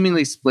 you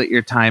seemingly split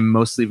your time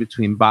mostly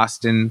between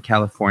Boston,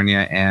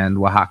 California, and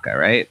Oaxaca,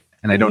 right?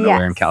 And I don't know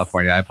where in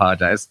California. I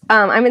apologize.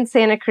 I'm in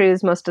Santa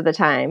Cruz most of the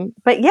time.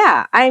 But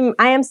yeah, I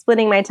am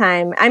splitting my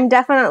time. I'm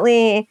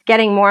definitely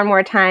getting more and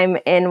more time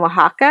in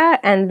Oaxaca.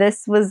 And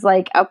this was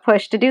like a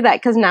push to do that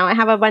because now I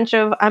have a bunch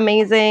of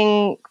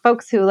amazing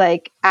folks who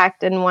like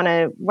act and want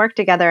to work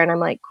together. And I'm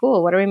like,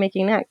 cool, what are we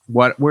making next?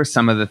 What were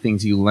some of the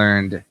things you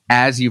learned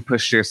as you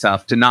pushed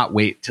yourself to not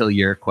wait till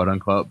you're quote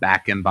unquote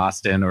back in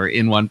Boston or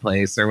in one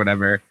place or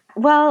whatever?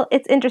 Well,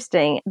 it's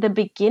interesting. The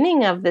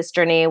beginning of this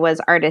journey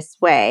was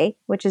Artist's Way,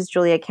 which is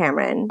Julia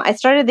Cameron. I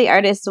started the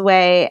Artist's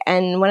Way,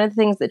 and one of the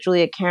things that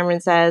Julia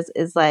Cameron says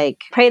is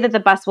like, pray that the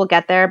bus will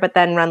get there, but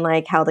then run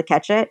like hell to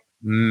catch it.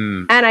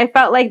 And I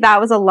felt like that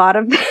was a lot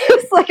of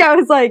this. Like, I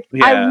was like,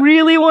 I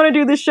really want to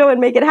do this show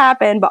and make it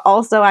happen, but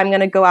also I'm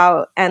going to go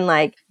out and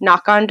like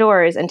knock on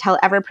doors and tell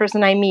every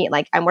person I meet,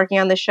 like, I'm working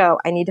on the show.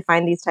 I need to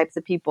find these types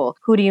of people.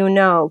 Who do you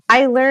know?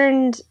 I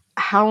learned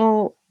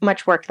how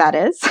much work that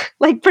is.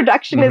 Like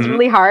production is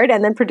really hard,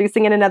 and then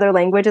producing in another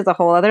language is a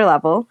whole other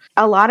level.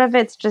 A lot of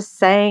it's just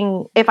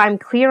saying, if I'm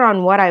clear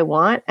on what I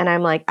want and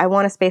I'm like, I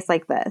want a space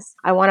like this,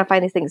 I want to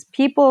find these things,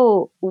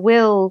 people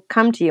will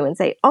come to you and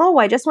say, oh,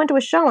 I just went to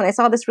a show and I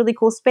saw this really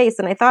cool space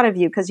and I thought of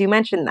you because you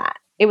mentioned that.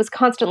 It was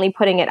constantly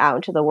putting it out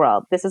into the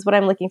world. This is what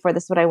I'm looking for.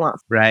 This is what I want.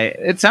 Right.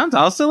 It sounds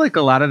also like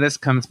a lot of this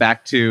comes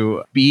back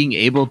to being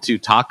able to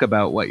talk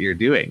about what you're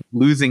doing,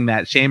 losing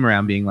that shame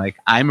around being like,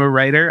 I'm a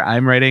writer,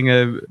 I'm writing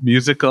a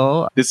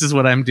musical, this is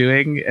what I'm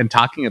doing, and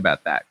talking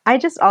about that. I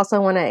just also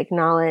want to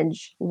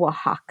acknowledge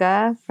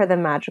Oaxaca for the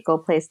magical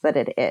place that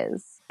it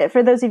is.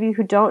 For those of you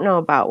who don't know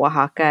about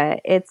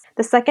Oaxaca, it's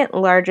the second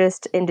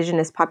largest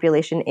indigenous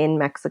population in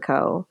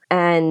Mexico.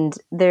 And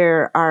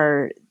there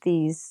are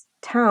these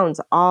towns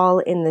all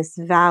in this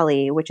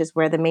valley, which is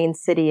where the main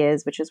city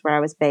is, which is where I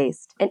was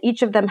based. And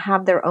each of them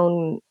have their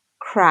own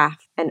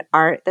craft and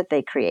art that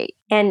they create.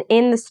 And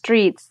in the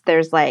streets,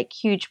 there's like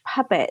huge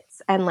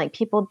puppets and like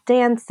people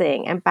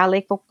dancing and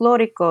ballet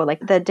folklorico. Like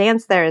the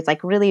dance there is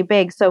like really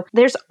big. So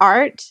there's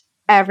art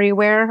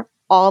everywhere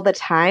all the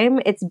time.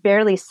 It's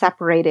barely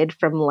separated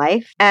from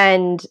life.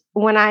 And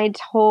when I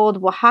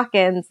told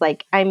Oaxacans,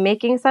 like, I'm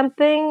making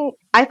something,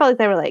 I felt like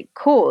they were like,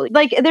 cool.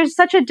 Like, there's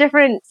such a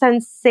different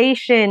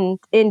sensation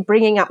in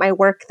bringing up my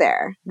work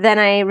there than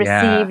I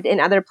received in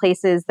other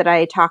places that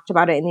I talked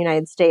about it in the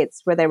United States,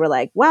 where they were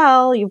like,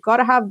 well, you've got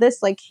to have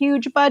this like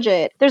huge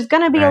budget. There's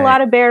going to be a lot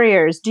of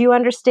barriers. Do you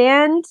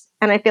understand?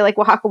 And I feel like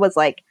Oaxaca was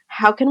like,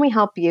 how can we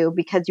help you?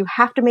 Because you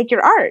have to make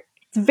your art.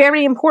 It's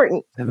very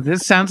important.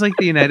 This sounds like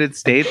the United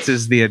States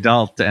is the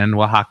adult and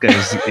Oaxaca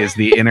is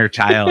the inner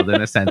child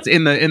in a sense,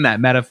 in that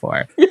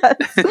metaphor. Yes.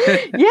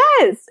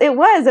 Yes, it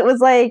was. It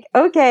was like,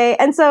 okay.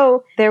 And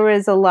so there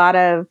was a lot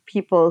of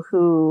people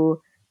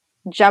who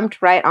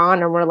jumped right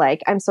on and were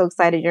like, I'm so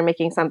excited you're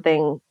making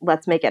something.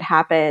 Let's make it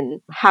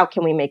happen. How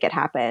can we make it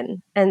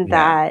happen? And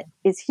that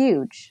is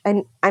huge.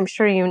 And I'm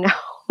sure you know.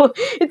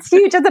 It's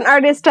huge as an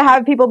artist to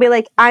have people be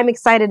like, I'm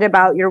excited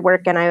about your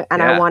work and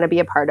I want to be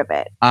a part of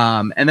it.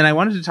 And then I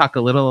wanted to talk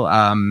a little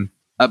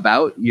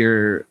about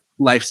your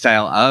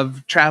lifestyle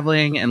of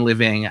traveling and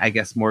living, I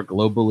guess, more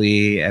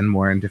globally and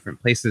more in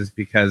different places,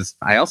 because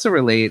I also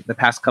relate the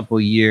past couple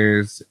of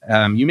years.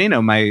 You may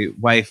know my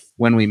wife,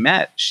 when we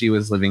met, she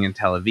was living in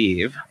Tel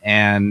Aviv.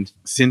 And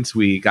since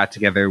we got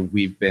together,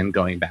 we've been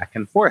going back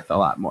and forth a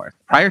lot more.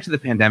 Prior to the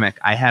pandemic,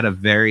 I had a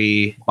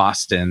very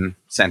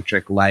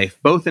Boston-centric life,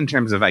 both in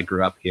terms of I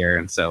grew up here,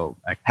 and so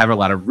I have a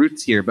lot of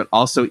roots here, but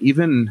also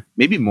even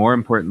maybe more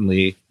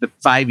importantly, the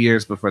 5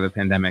 years before the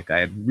pandemic, I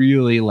had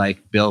really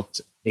built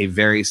a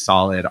very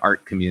solid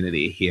art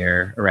community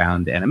here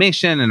around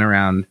animation and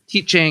around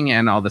teaching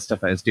and all the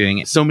stuff I was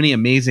doing. So many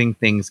amazing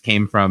things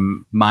came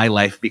from my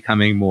life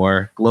becoming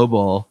more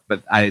global,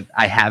 but I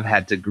have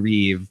had to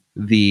grieve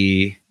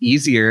the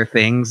easier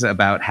things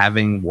about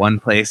having one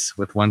place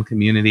with one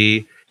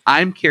community.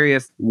 I'm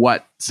curious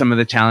what some of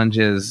the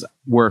challenges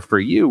were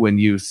for you when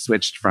you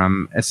switched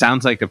from, it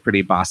sounds like a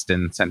pretty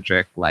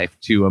Boston-centric life,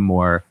 to a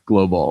more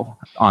global,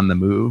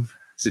 on-the-move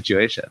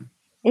situation.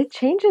 It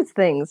changes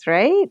things,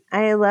 right?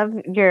 I love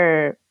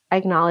your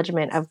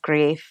acknowledgement of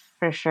grief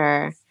for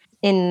sure.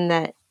 In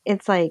that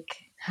it's like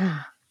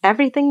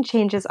everything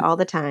changes all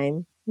the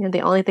time. You know,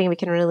 the only thing we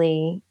can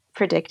really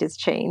predict is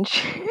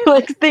change.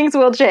 Like things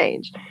will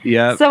change.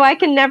 Yeah. So I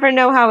can never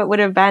know how it would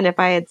have been if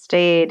I had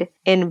stayed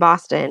in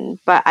Boston.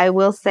 But I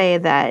will say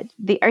that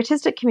the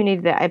artistic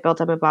community that I built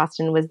up in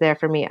Boston was there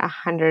for me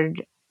 100%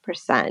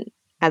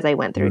 as I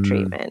went through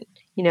treatment.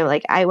 You know,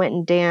 like I went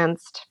and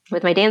danced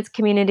with my dance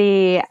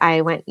community.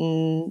 I went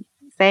and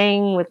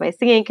sang with my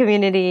singing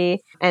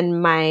community,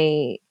 and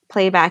my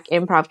playback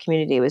improv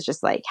community was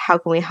just like, how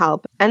can we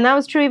help? And that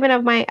was true even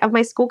of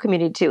my school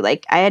community too.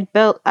 Like I had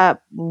built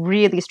up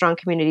really strong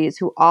communities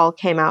who all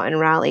came out and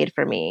rallied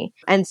for me.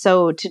 And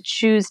so to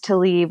choose to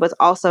leave was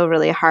also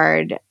really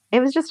hard. It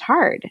was just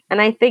hard.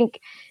 And I think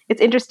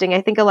it's interesting.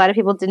 I think a lot of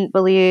people didn't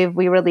believe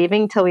we were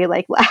leaving till we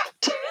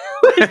left.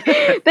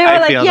 They were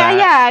like,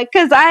 yeah,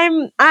 because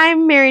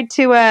I'm married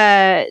to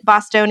a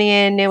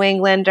Bostonian New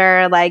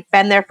Englander,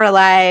 been there for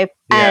life.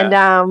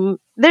 Yeah. And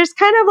there's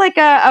kind of like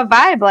a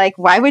vibe, like,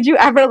 why would you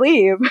ever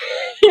leave?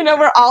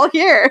 We're all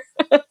here.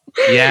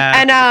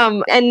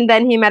 Yeah. And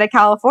then he met a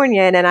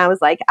Californian, and I was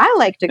like, I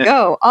like to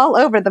go all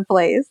over the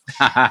place.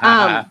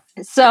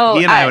 So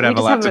he and I would have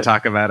a lot to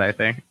talk about, I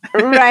think.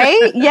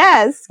 Right?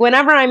 Yes.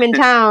 Whenever I'm in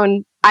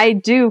town, I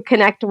do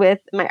connect with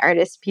my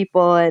artist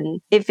people,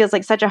 and it feels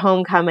like such a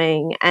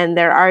homecoming. And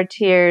there are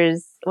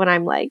tears when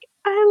I'm like,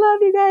 I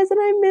love you guys and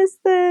I miss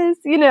this,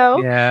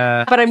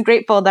 Yeah. But I'm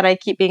grateful that I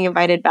keep being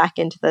invited back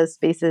into those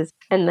spaces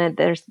and that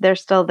they're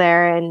still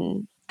there.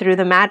 And through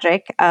the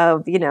magic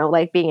of,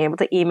 being able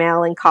to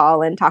email and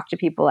call and talk to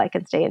people, I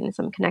can stay in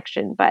some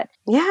connection. But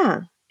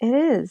yeah, It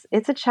is.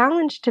 It's a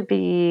challenge to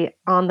be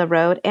on the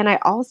road. And I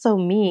also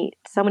meet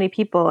so many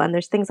people, and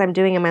there's things I'm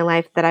doing in my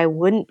life that I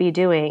wouldn't be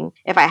doing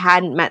if I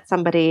hadn't met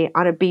somebody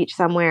on a beach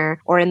somewhere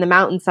or in the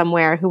mountains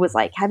somewhere who was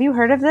like, have you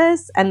heard of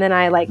this? And then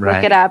I like look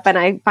it Right. up and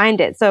I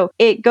find it. So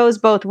it goes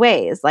both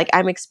ways. Like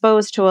I'm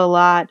exposed to a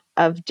lot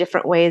of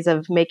different ways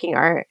of making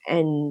art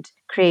and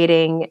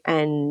creating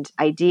and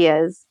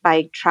ideas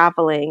by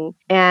traveling.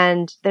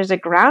 And there's a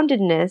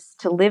groundedness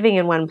to living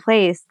in one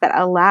place that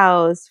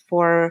allows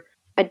for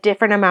a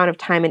different amount of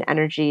time and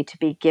energy to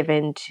be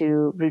given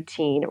to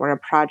routine or a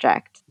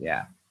project.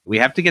 Yeah. We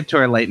have to get to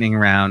our lightning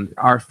round.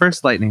 Our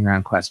first lightning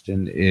round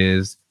question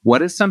is,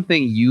 what is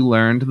something you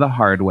learned the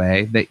hard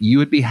way that you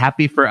would be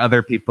happy for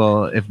other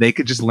people if they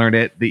could just learn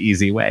it the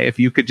easy way? If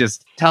you could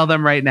just tell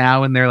them right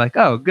now and they're like,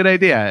 oh, good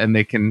idea. And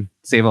they can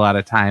save a lot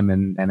of time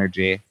and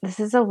energy. This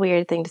is a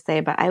weird thing to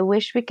say, but I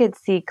wish we could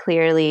see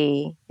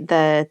clearly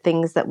the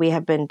things that we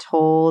have been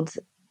told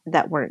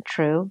that weren't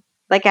true.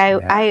 Like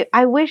Yeah.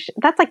 I wish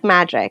that's like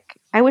magic.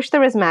 I wish there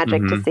was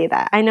magic to Mm-hmm. see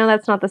that. I know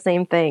that's not the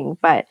same thing,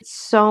 but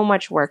so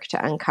much work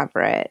to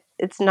uncover it.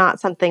 It's not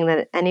something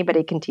that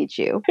anybody can teach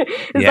you.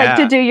 It's like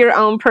to Yeah. do your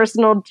own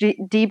personal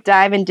deep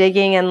dive and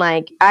digging. And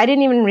like, I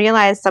didn't even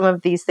realize some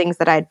of these things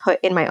that I'd put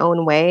in my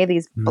own way,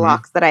 these Mm-hmm.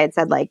 blocks that I had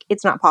said, like,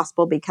 it's not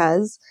possible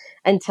because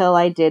until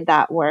I did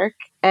that work.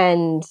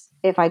 And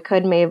if I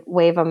could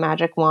wave a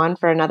magic wand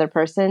for another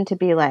person to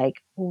be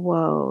like,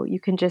 whoa, you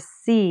can just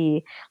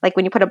see, like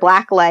when you put a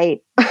black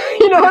light,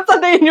 on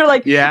something and you're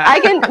like, Yeah. I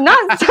can,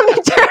 not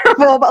something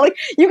terrible, but like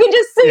you can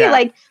just see, Yeah.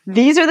 like,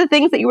 these are the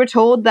things that you were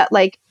told that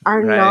like are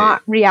Right.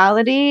 not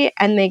reality.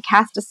 And they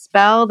cast a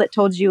spell that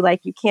told you like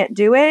you can't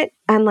do it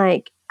and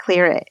like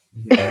clear it.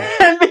 Yeah.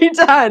 And be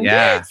done.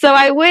 Yeah. So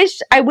I wish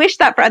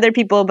that for other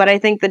people, but I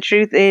think the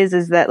truth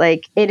is that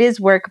like it is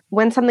work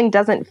when something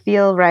doesn't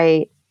feel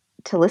right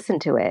to listen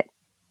to it.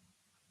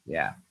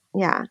 Yeah.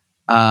 Yeah.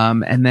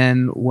 And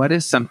then what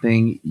is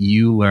something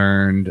you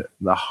learned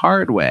the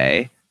hard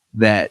way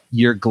that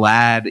you're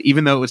glad,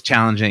 even though it was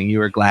challenging, you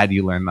were glad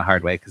you learned the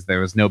hard way because there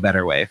was no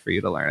better way for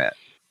you to learn it?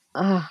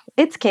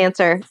 It's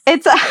cancer.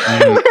 It's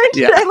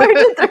Yeah. I learned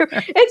it through.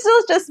 It's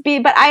still just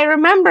speed, but I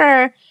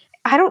remember.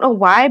 I don't know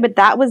why, but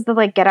that was the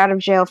like get out of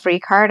jail free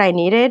card I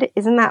needed.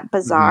 Isn't that Hmm.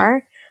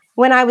 bizarre?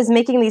 When I was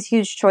making these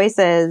huge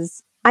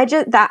choices,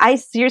 I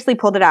seriously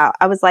pulled it out.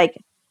 I was like,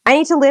 I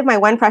need to live my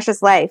one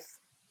precious life,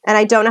 and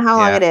I don't know how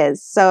long Yeah. it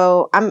is.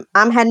 So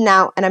I'm heading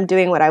out and I'm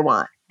doing what I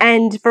want.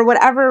 And for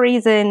whatever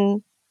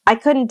reason, I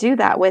couldn't do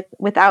that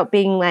without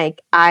being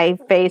like I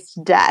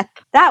faced death.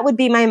 That would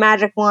be my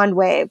magic wand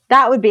wave.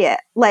 That would be it.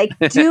 Like,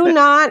 do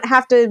not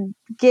have to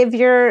give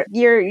your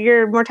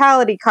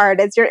mortality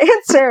card as your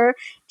answer.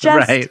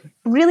 Just Right.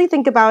 really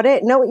think about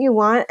it, know what you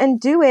want,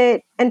 and do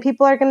it. And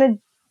people are going to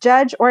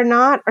judge or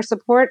not, or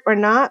support or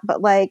not.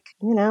 But like,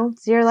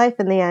 it's your life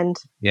in the end.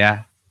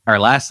 Yeah. Our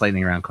last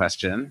lightning round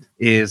question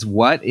is,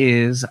 what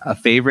is a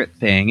favorite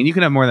thing? And you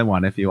can have more than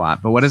one if you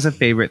want, but what is a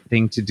favorite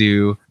thing to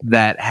do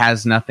that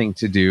has nothing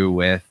to do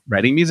with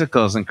writing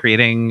musicals and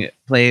creating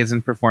plays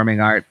and performing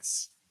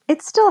arts?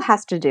 It still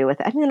has to do with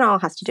it. I mean, it all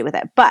has to do with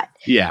it. But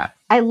Yeah.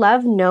 I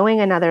love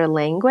knowing another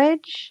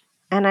language,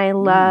 and I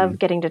love Mm.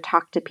 getting to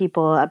talk to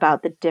people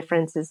about the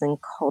differences in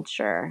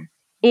culture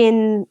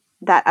in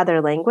that other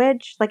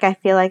language. Like, I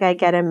feel like I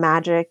get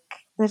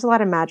there's a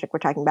lot of magic we're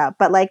talking about,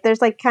 but like, there's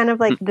like kind of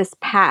like this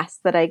pass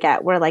that I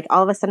get where like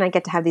all of a sudden I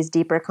get to have these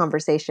deeper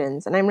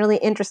conversations, and I'm really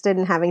interested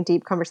in having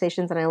deep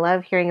conversations. And I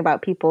love hearing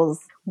about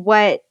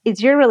what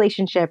is your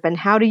relationship and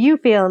how do you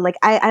feel? And like,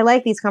 I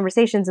like these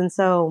conversations. And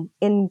so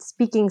in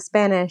speaking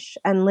Spanish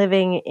and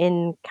living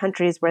in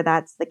countries where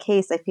that's the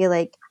case, I feel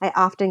like I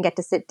often get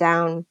to sit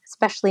down,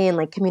 especially in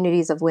like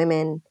communities of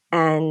women,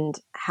 and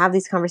have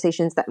these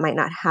conversations that might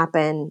not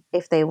happen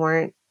if they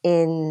weren't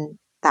in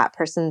that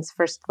person's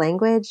first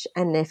language.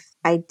 And if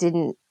I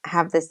didn't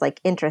have this like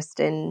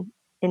interest in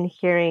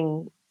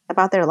hearing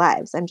about their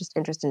lives. I'm just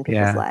interested in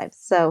people's Yeah. lives.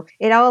 So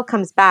it all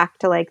comes back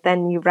to like,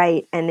 then you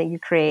write and then you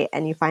create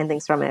and you find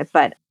things from it.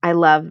 But I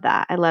love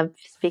that. I love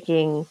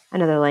speaking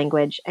another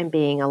language and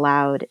being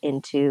allowed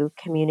into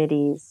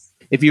communities.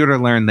 If you were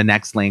to learn the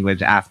next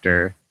language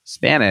after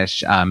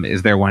Spanish,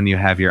 is there one you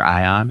have your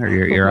eye on or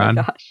your Oh ear my on?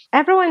 gosh.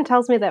 Everyone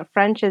tells me that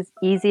French is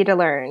easy to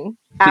learn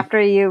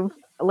after you've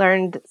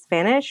learned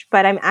Spanish,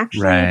 but I'm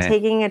actually Right.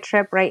 taking a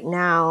trip right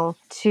now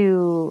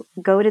to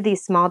go to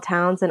these small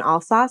towns in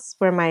Alsace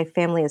where my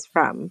family is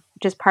from,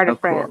 which is part Oh,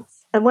 of cool.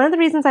 France. And one of the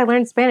reasons I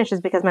learned Spanish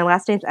is because my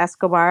last name's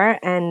Escobar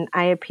and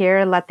I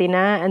appear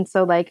Latina. And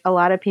so like a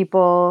lot of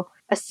people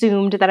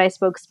assumed that I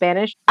spoke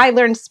Spanish. I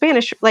learned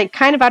Spanish like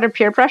kind of out of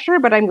peer pressure,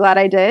 but I'm glad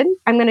I did.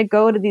 I'm going to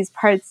go to these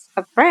parts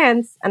of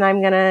France and I'm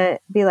going to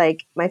be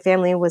like, my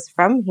family was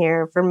from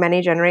here for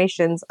many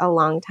generations a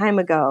long time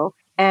ago.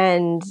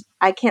 And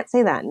I can't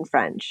say that in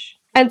French.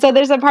 And so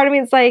there's a part of me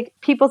that's like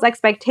people's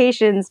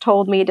expectations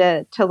told me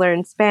to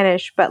learn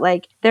Spanish, but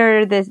like there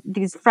are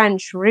these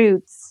French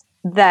roots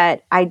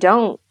that I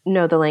don't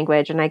know the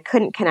language and I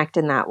couldn't connect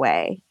in that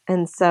way.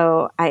 And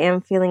so I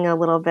am feeling a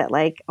little bit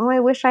like, oh, I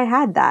wish I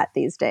had that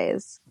these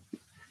days.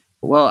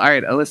 Well, all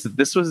right, Alyssa,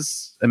 this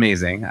was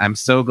amazing. I'm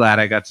so glad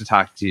I got to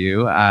talk to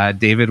you.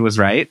 David was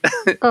right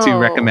to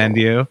recommend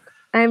Oh, you.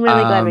 I'm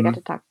really glad we got Um,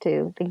 to talk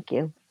too. Thank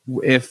you.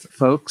 if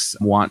folks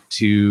want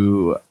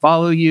to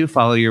follow you,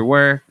 follow your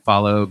work,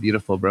 follow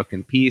Beautiful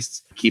Broken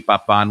Peace, keep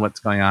up on what's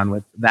going on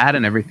with that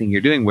and everything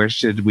you're doing, where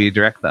should we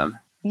direct them?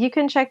 You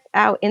can check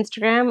out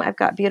Instagram. I've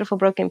got Beautiful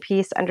Broken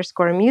Piece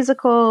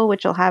 _musical,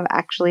 which will have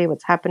actually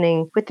what's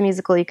happening with the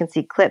musical. You can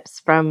see clips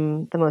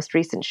from the most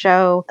recent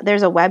show.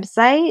 There's a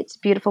website,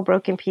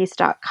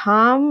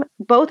 beautifulbrokenpiece.com.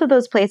 Both of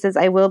those places,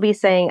 I will be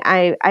saying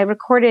I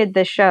recorded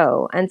the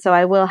show. And so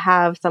I will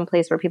have some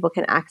place where people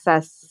can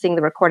access seeing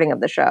the recording of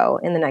the show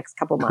in the next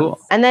couple months. Cool.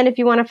 And then if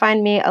you want to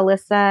find me,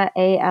 Alysa,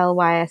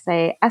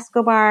 Alysa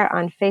Escobar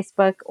on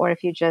Facebook, or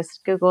if you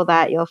just Google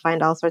that, you'll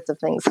find all sorts of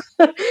things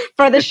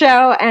for the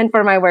show and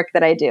for my work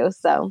that I do.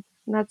 So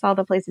that's all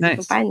the places you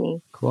can find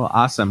me. Cool.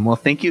 Awesome. Well,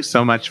 thank you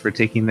so much for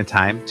taking the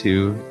time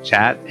to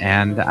chat.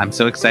 And I'm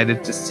so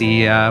excited to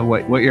see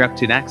what you're up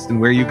to next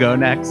and where you go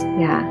next.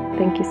 Yeah.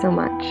 Thank you so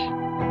much.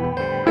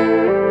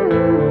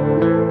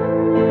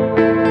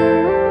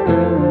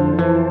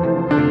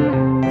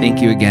 Thank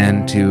you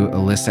again to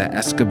Alysa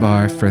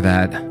Escobar for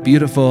that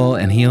beautiful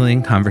and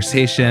healing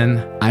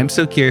conversation. I'm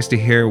so curious to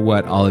hear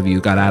what all of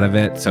you got out of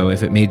it. So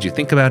if it made you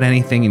think about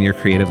anything in your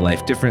creative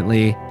life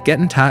differently, get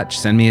in touch,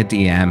 send me a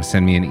DM,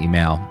 send me an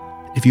email.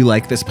 If you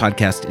like this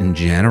podcast in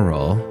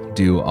general,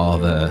 do all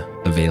the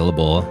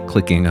available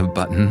clicking of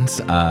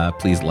buttons.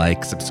 Please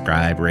like,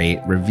 subscribe,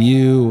 rate,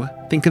 review.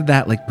 Think of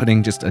that like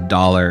putting just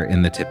 $1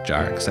 in the tip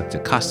jar, except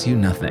it costs you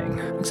nothing,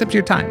 except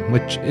your time,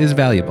 which is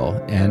valuable.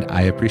 And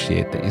I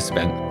appreciate that you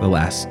spent the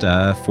last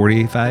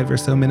 45 or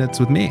so minutes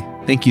with me.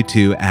 Thank you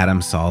to Adam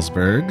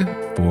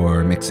Salzberg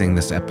for mixing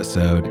this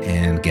episode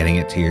and getting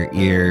it to your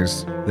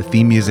ears. The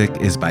theme music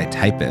is by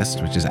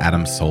Typist, which is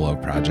Adam's solo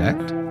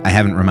project. I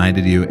haven't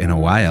reminded you in a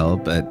while,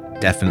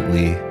 but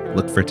definitely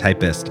look for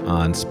Typist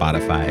on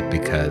Spotify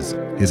because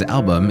his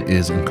album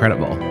is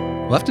incredible.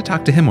 We'll have to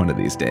talk to him one of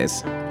these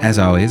days. As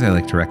always, I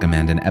like to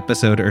recommend an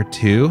episode or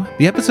two.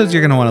 The episodes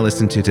you're going to want to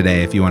listen to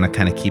today, if you want to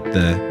kind of keep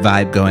the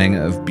vibe going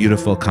of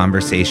beautiful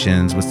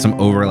conversations with some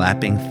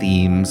overlapping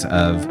themes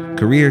of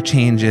career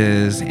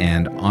changes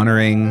and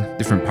honoring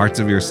different parts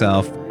of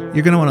yourself,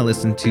 you're going to want to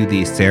listen to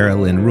the Sarah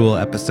Lynn Rule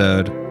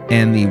episode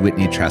and the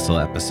Whitney Tressel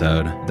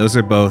episode. Those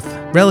are both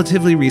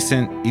relatively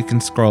recent. You can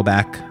scroll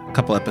back a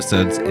couple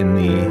episodes in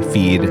the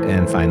feed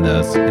and find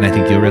those, and I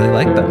think you'll really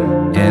like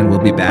them. And we'll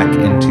be back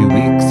in 2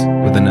 weeks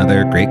with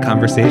another great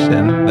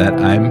conversation that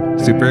I'm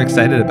super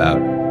excited about.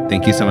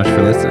 Thank you so much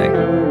for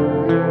listening.